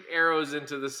you shoot arrows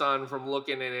into the sun from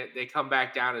looking in it, they come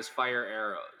back down as fire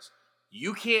arrows.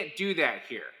 You can't do that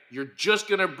here. You're just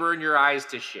gonna burn your eyes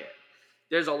to shit.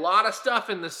 There's a lot of stuff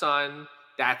in the sun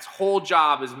that's whole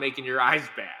job is making your eyes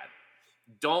bad.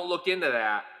 Don't look into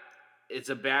that. It's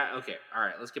a bad. Okay, all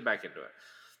right. Let's get back into it.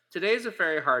 Today's a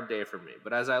very hard day for me,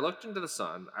 but as I looked into the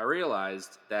sun, I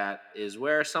realized that is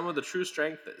where some of the true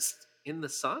strength is. In the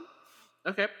sun?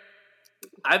 Okay.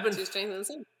 I've been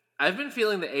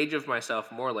feeling the age of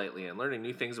myself more lately and learning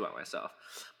new things about myself.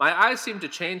 My eyes seemed to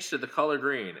change to the color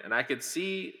green, and I could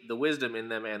see the wisdom in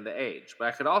them and the age, but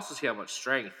I could also see how much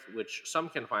strength, which some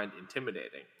can find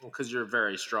intimidating, because you're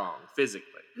very strong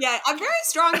physically. Yeah, I'm very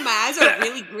strong, and my eyes are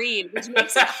really green, which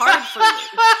makes it hard for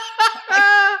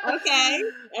me. Okay,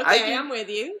 I'm with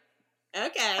you.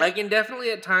 Okay. I can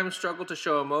definitely at times struggle to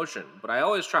show emotion, but I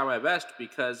always try my best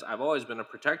because I've always been a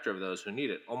protector of those who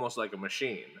need it, almost like a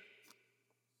machine.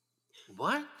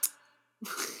 What?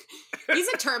 He's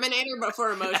a Terminator, but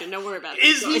for emotion. Don't worry about it.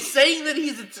 Is he saying that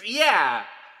he's yeah.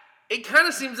 It kind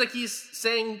of seems like he's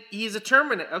saying he's a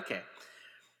Terminator. Okay.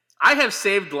 I have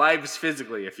saved lives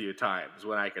physically a few times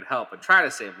when I could help and try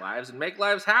to save lives and make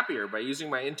lives happier by using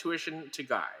my intuition to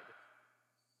guide.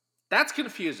 That's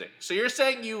confusing. So you're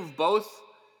saying you've both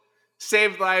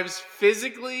saved lives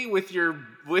physically with your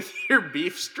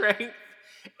beef strength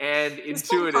and He's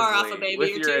pulled a car off a intuitively baby with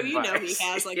or your two. You know he advice.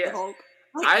 has, like, the Yeah. Hulk.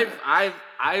 I've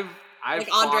Like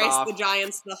fought Andres off the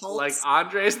Giant's the like Hulks.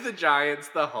 Andres the Giant's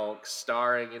the Hulk,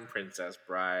 starring in Princess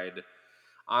Bride.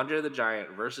 Andre the Giant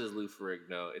versus Lou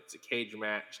Ferrigno. It's a cage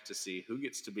match to see who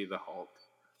gets to be the Hulk.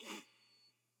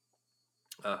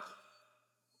 Ugh.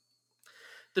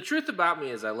 The truth about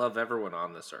me is I love everyone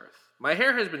on this earth. My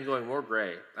hair has been going more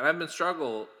gray, and I have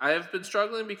been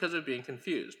struggling because of being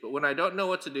confused. But when I don't know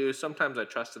what to do, sometimes I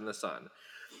trust in the sun.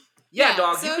 Yeah,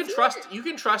 dog, so you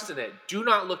can trust in it. Do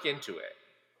not look into it.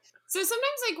 So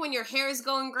sometimes, like, when your hair is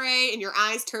going gray and your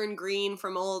eyes turn green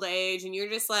from old age, and you're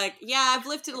just like, yeah, I've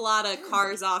lifted a lot of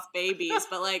cars off babies,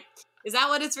 but, like, is that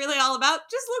what it's really all about?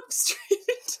 Just look straight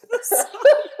into the sun.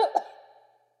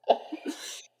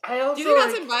 I also, do you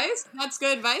think that's advice? That's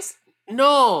good advice?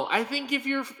 No, I think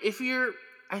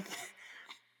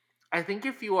I think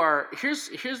if you are,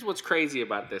 here's what's crazy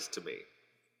about this to me.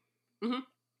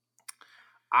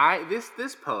 Mm-hmm.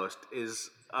 This post is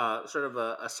sort of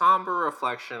a somber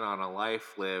reflection on a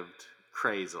life lived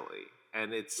crazily,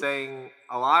 and it's saying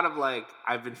a lot of like,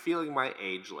 I've been feeling my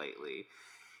age lately,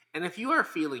 and if you are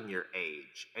feeling your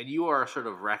age and you are sort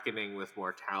of reckoning with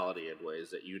mortality in ways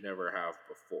that you never have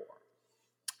before,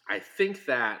 I think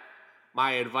that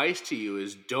my advice to you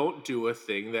is don't do a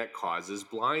thing that causes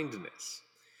blindness.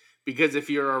 Because if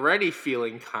you're already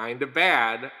feeling kind of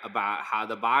bad about how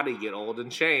the body get old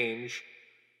and change,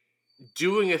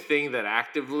 doing a thing that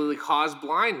actively causes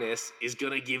blindness is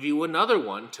going to give you another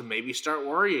one to maybe start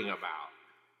worrying about.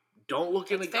 Don't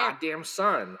look in the goddamn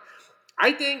sun.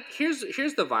 I think here's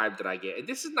the vibe that I get.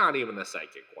 This is not even the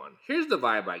psychic one. Here's the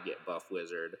vibe I get, Buff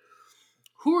Wizard.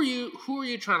 Who are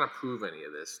you trying to prove any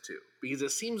of this to? Because it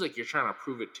seems like you're trying to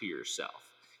prove it to yourself.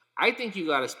 I think you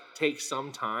got to take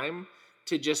some time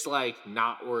to just like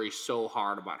not worry so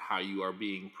hard about how you are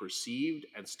being perceived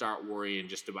and start worrying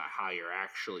just about how you're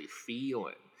actually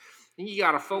feeling. And you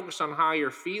got to focus on how you're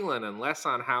feeling and less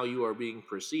on how you are being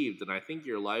perceived. And I think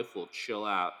your life will chill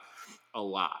out a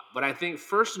lot. But I think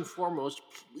first and foremost,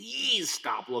 please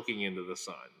stop looking into the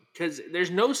sun because there's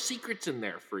no secrets in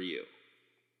there for you.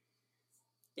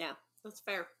 Yeah, that's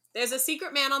fair. There's a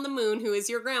secret man on the moon who is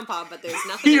your grandpa, but there's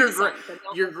nothing in the sun.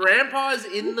 Your grandpa is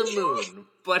in the moon,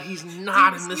 but he's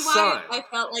not in the sun. I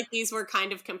felt like these were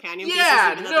kind of companion pieces.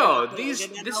 Yeah, no, this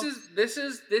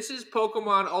is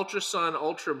Pokemon Ultra Sun,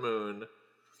 Ultra Moon,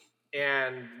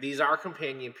 and these are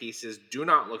companion pieces. Do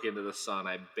not look into the sun,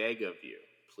 I beg of you,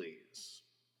 please.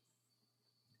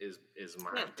 Is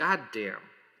my goddamn.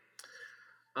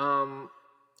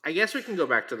 I guess we can go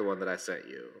back to the one that I sent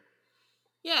you.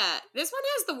 Yeah, this one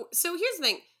has so here's the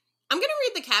thing. I'm going to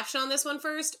read the caption on this one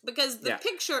first because the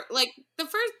picture, like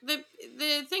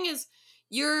the thing is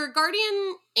your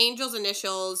guardian angel's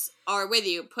initials are with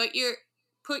you. Put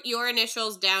your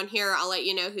initials down here. I'll let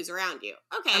you know who's around you.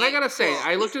 Okay. And I got to say,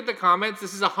 I looked at the comments.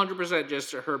 This is 100%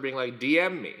 just her being like,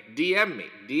 DM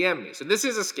me. So this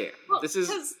is a scam. Well,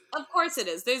 because of course it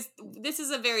is. This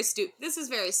is very stupid. This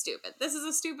is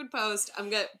a stupid post.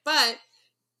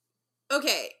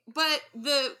 Okay, but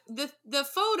the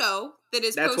photo that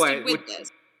is posted with this,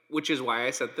 which is why I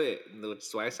sent this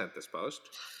post,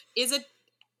 is a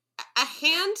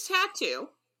hand tattoo.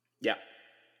 Yeah.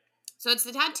 So it's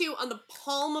the tattoo on the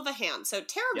palm of a hand. So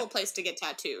terrible place to get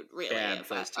tattooed, really. Bad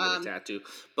place to get a tattoo.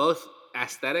 Both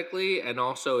aesthetically and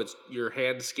also it's your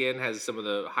hand skin has some of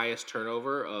the highest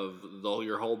turnover of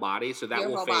your whole body, so that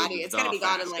will fade body. It's going to be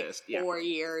gone in like 4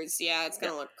 years. Yeah, it's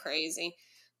going to look crazy.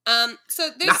 So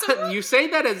there's you say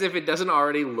that as if it doesn't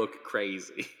already look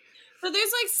crazy. So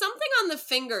there's like something on the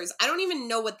fingers. I don't even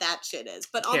know what that shit is,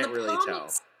 but on the palm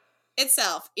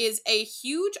itself is a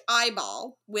huge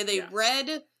eyeball with a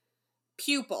red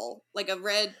pupil, like a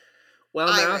red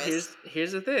iris. Now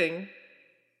here's the thing.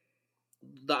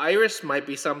 The iris might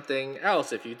be something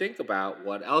else if you think about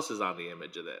what else is on the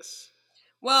image of this.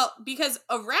 Well, because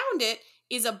around it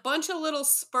is a bunch of little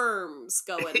sperms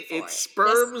going for it. It's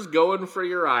sperms going for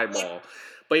your eyeball.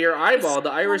 But your eyeball,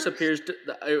 the iris appears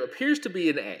to be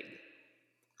an egg.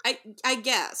 I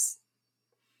guess.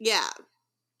 Yeah.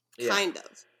 Kind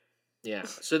of. Yeah.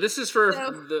 So this is for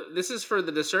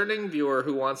the discerning viewer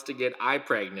who wants to get eye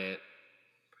pregnant.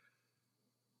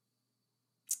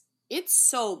 It's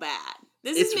so bad.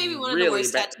 This is maybe one of the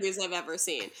worst tattoos I've ever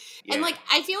seen. Yeah. And, like,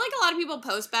 I feel like a lot of people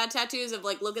post bad tattoos of,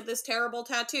 like, look at this terrible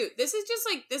tattoo. This is just,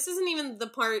 like, this isn't even the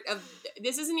point.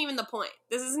 This isn't even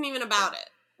about it,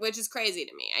 which is crazy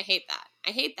to me. I hate that.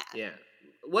 Yeah.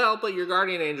 Well, but your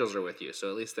guardian angels are with you, so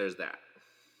at least there's that.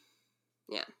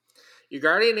 Yeah. Your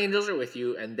guardian angels are with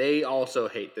you, and they also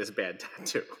hate this bad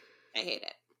tattoo. I hate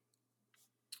it.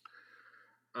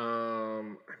 I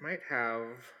might have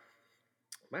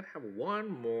one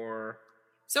more.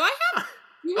 So I have.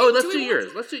 Let's do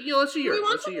yours. Let's do yours. Let's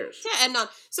do yours. To end on.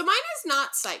 So mine is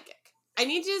not psychic. I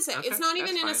need to say Okay, it's not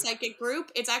even that's in a fine. psychic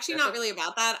group. It's actually That's not really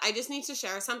about that. I just need to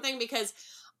share something because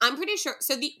I'm pretty sure.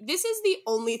 So this is the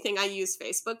only thing I use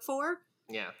Facebook for.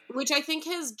 Yeah. Which I think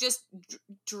has just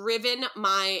driven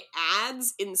my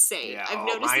ads insane. Yeah. I've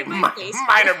noticed that mine, my Facebook.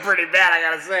 mine are pretty bad, I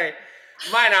gotta say.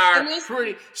 Mine are this,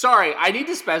 pretty. Sorry, I need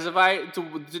to specify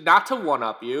not to one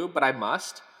up you, but I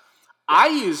must. I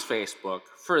use Facebook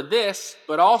for this,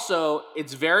 but also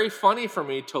it's very funny for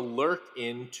me to lurk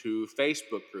into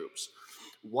Facebook groups.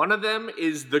 One of them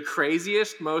is the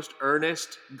craziest, most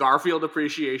earnest Garfield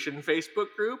appreciation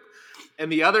Facebook group,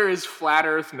 and the other is Flat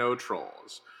Earth No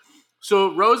Trolls.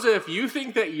 So, Rosa, if you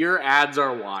think that your ads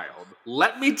are wild,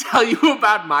 let me tell you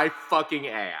about my fucking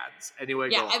ads. Anyway,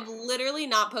 yeah, go on. I've literally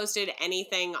not posted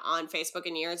anything on Facebook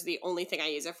in years. The only thing I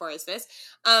use it for is this.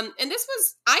 And this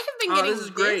was I have been getting this is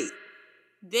great.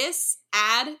 This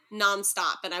ad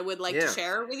nonstop, and I would like to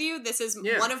share it with you. This is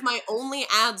one of my only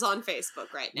ads on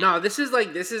Facebook right now. No, this is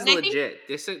legit.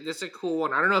 This is a cool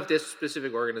one. I don't know if this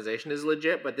specific organization is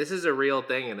legit, but this is a real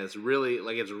thing, and it's really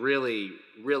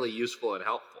really useful and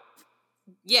helpful.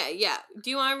 Yeah. Do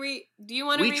you want to read?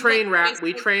 We train rats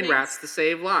to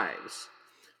save lives.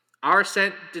 Our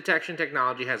scent detection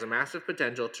technology has a massive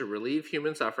potential to relieve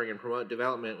human suffering and promote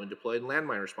development when deployed in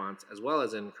landmine response, as well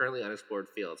as in currently unexplored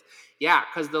fields. Yeah,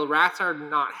 because the rats are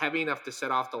not heavy enough to set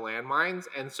off the landmines,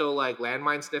 and so like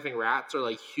landmine sniffing rats are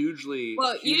like hugely.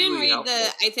 Well, you didn't read helpful.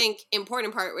 I think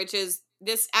important part, which is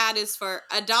this ad is for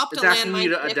adopt it's a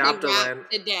landmine sniffing rat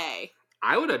today.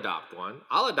 I would adopt one.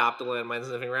 I'll adopt a landmine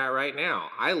sniffing rat right now.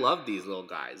 I love these little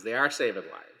guys. They are saving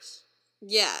lives.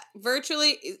 Yeah,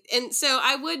 virtually. And so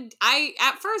I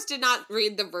at first did not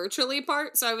read the virtually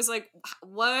part. So I was like,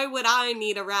 why would I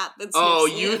need a rat that's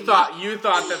you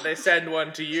thought that they send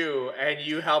one to you and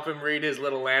you help him read his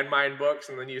little landmine books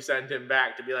and then you send him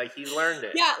back to be like, he's learned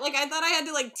it. Yeah, like I thought I had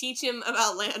to like teach him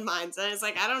about landmines. And I was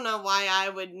like, I don't know why I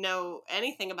would know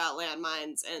anything about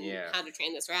landmines and how to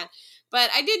train this rat.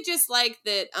 But I did just like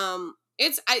that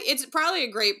it's probably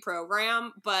a great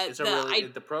program, but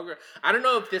the program. I don't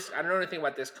know anything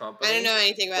about this company. I don't know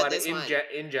anything about this one.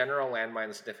 In general,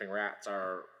 landmine sniffing rats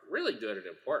are really good and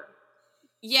important.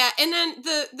 Yeah, and then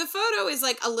the photo is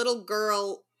like a little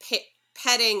girl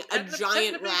petting a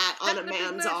giant rat on a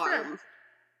man's arm.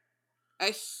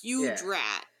 A huge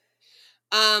rat.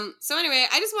 So anyway,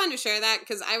 I just wanted to share that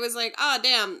because I was like, oh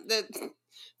damn,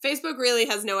 Facebook really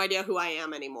has no idea who I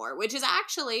am anymore, which is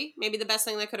actually maybe the best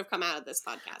thing that could have come out of this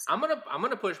podcast. I'm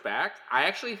gonna push back. I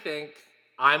actually think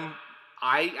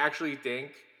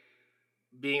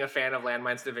being a fan of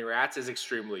landmine sniffing rats is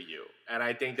extremely you, and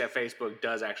I think that Facebook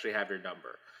does actually have your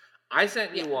number. I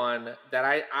sent you one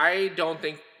that I don't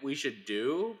think we should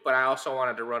do, but I also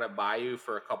wanted to run it by you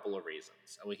for a couple of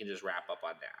reasons, and we can just wrap up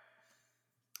on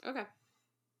that. Okay.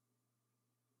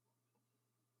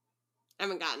 I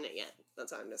haven't gotten it yet.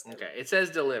 That's what I'm just Okay, it says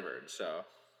delivered, so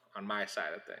on my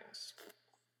side of things.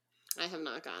 I have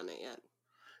not gotten it yet.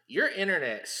 Your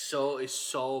internet is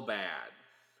so bad.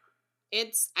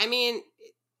 I'm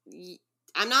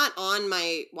not on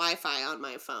my Wi-Fi on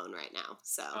my phone right now,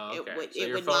 so it would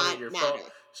not matter.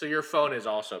 So your phone is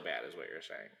also bad, is what you're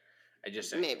saying. I just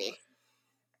said maybe.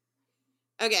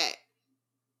 Okay.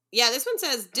 Yeah, this one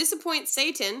says disappoint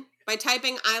Satan by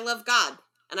typing I love God,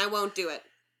 and I won't do it.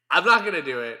 I'm not gonna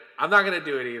do it. I'm not gonna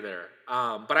do it either.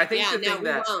 But I think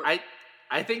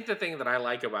I think the thing that I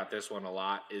like about this one a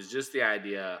lot is just the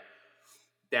idea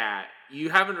that you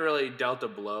haven't really dealt a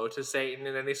blow to Satan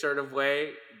in any sort of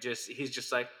way. He's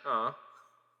just like, oh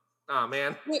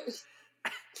man.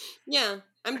 Yeah,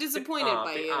 I'm disappointed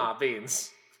by you.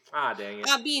 Beans. Dang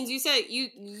it. Beans, you said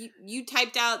you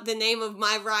typed out the name of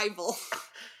my rival.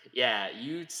 Yeah,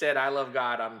 you said I love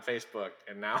God on Facebook,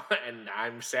 and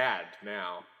I'm sad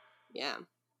now. Yeah.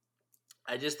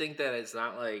 I just think that it's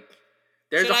not like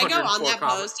there's. Should I go on that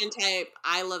post and type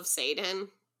I love Satan?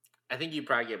 I think you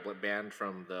probably get banned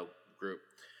from the group.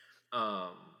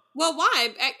 Well,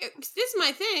 why? This is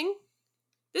my thing.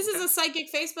 This is a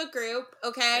psychic Facebook group,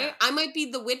 okay? Yeah. I might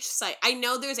be the witch psychic. I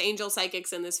know there's angel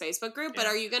psychics in this Facebook group, but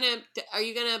are you gonna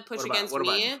push against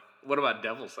me? What about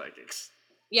devil psychics?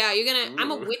 Yeah, you're gonna.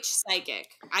 I'm a witch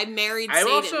psychic. I married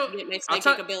Satan to get my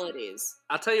psychic abilities.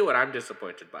 I'll tell you what I'm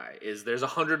disappointed by is there's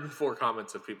 104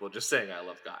 comments of people just saying I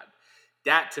love God.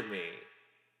 That to me,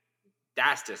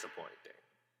 that's disappointing.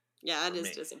 Yeah, it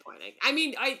is disappointing. I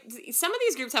mean, some of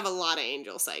these groups have a lot of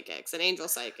angel psychics and angel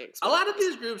psychics. A lot of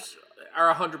these groups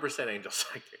are 100% angel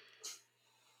psychic.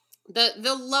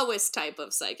 The lowest type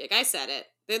of psychic. I said it.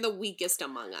 They're the weakest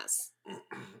among us.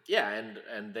 Yeah,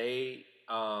 and they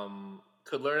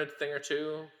could learn a thing or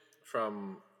two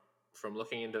from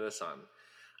looking into the sun.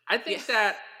 I think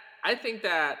Yeah.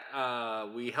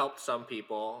 that we helped some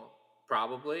people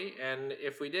probably, and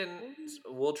if we didn't,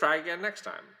 we'll try again next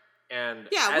time. And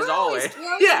Yeah, as we're always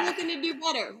yeah, looking to do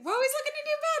better. We're always looking to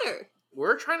do better.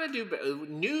 we're trying to do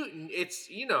new. It's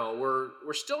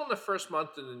we're still in the first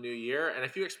month of the new year, and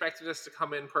if you expected us to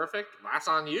come in perfect, that's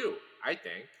on you. I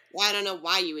think. Well, I don't know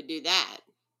why you would do that.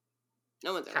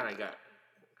 No one's ever Kind of done got. that.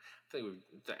 I think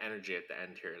the energy at the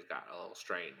end here has got a little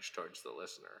strange towards the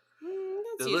listener. That's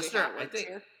The usually listener, how it works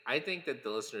here. I think that the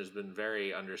listener has been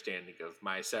very understanding of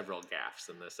my several gaffes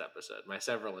in this episode, my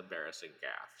several embarrassing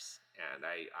gaffes, and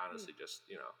I honestly just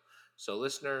So,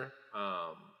 listener,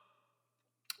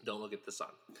 don't look at the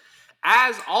sun.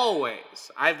 As always,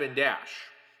 I've been Dash,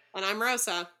 And I'm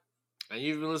Rosa. and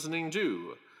you've been listening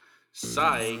to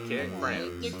Psychic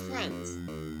Friends. Psychic Friends.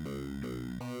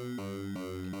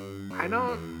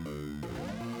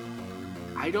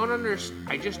 I don't understand.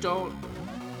 I just don't.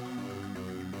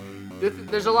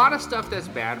 There's a lot of stuff that's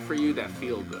bad for you that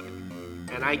feel good,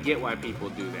 and I get why people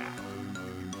do that.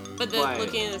 But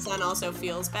looking in the sun also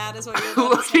feels bad, is what you're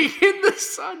about to say? Looking in the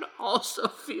sun also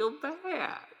feel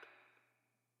bad.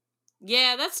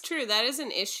 Yeah, that's true. That is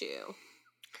an issue.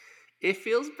 It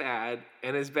feels bad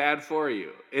and is bad for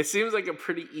you. It seems like a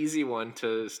pretty easy one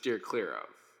to steer clear of.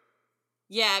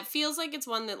 Yeah, it feels like it's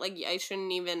one that I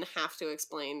shouldn't even have to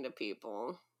explain to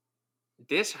people.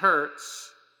 This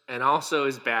hurts and also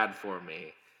is bad for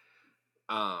me.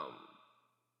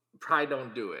 Probably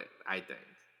don't do it, I think.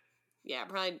 Yeah,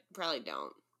 probably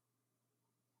don't.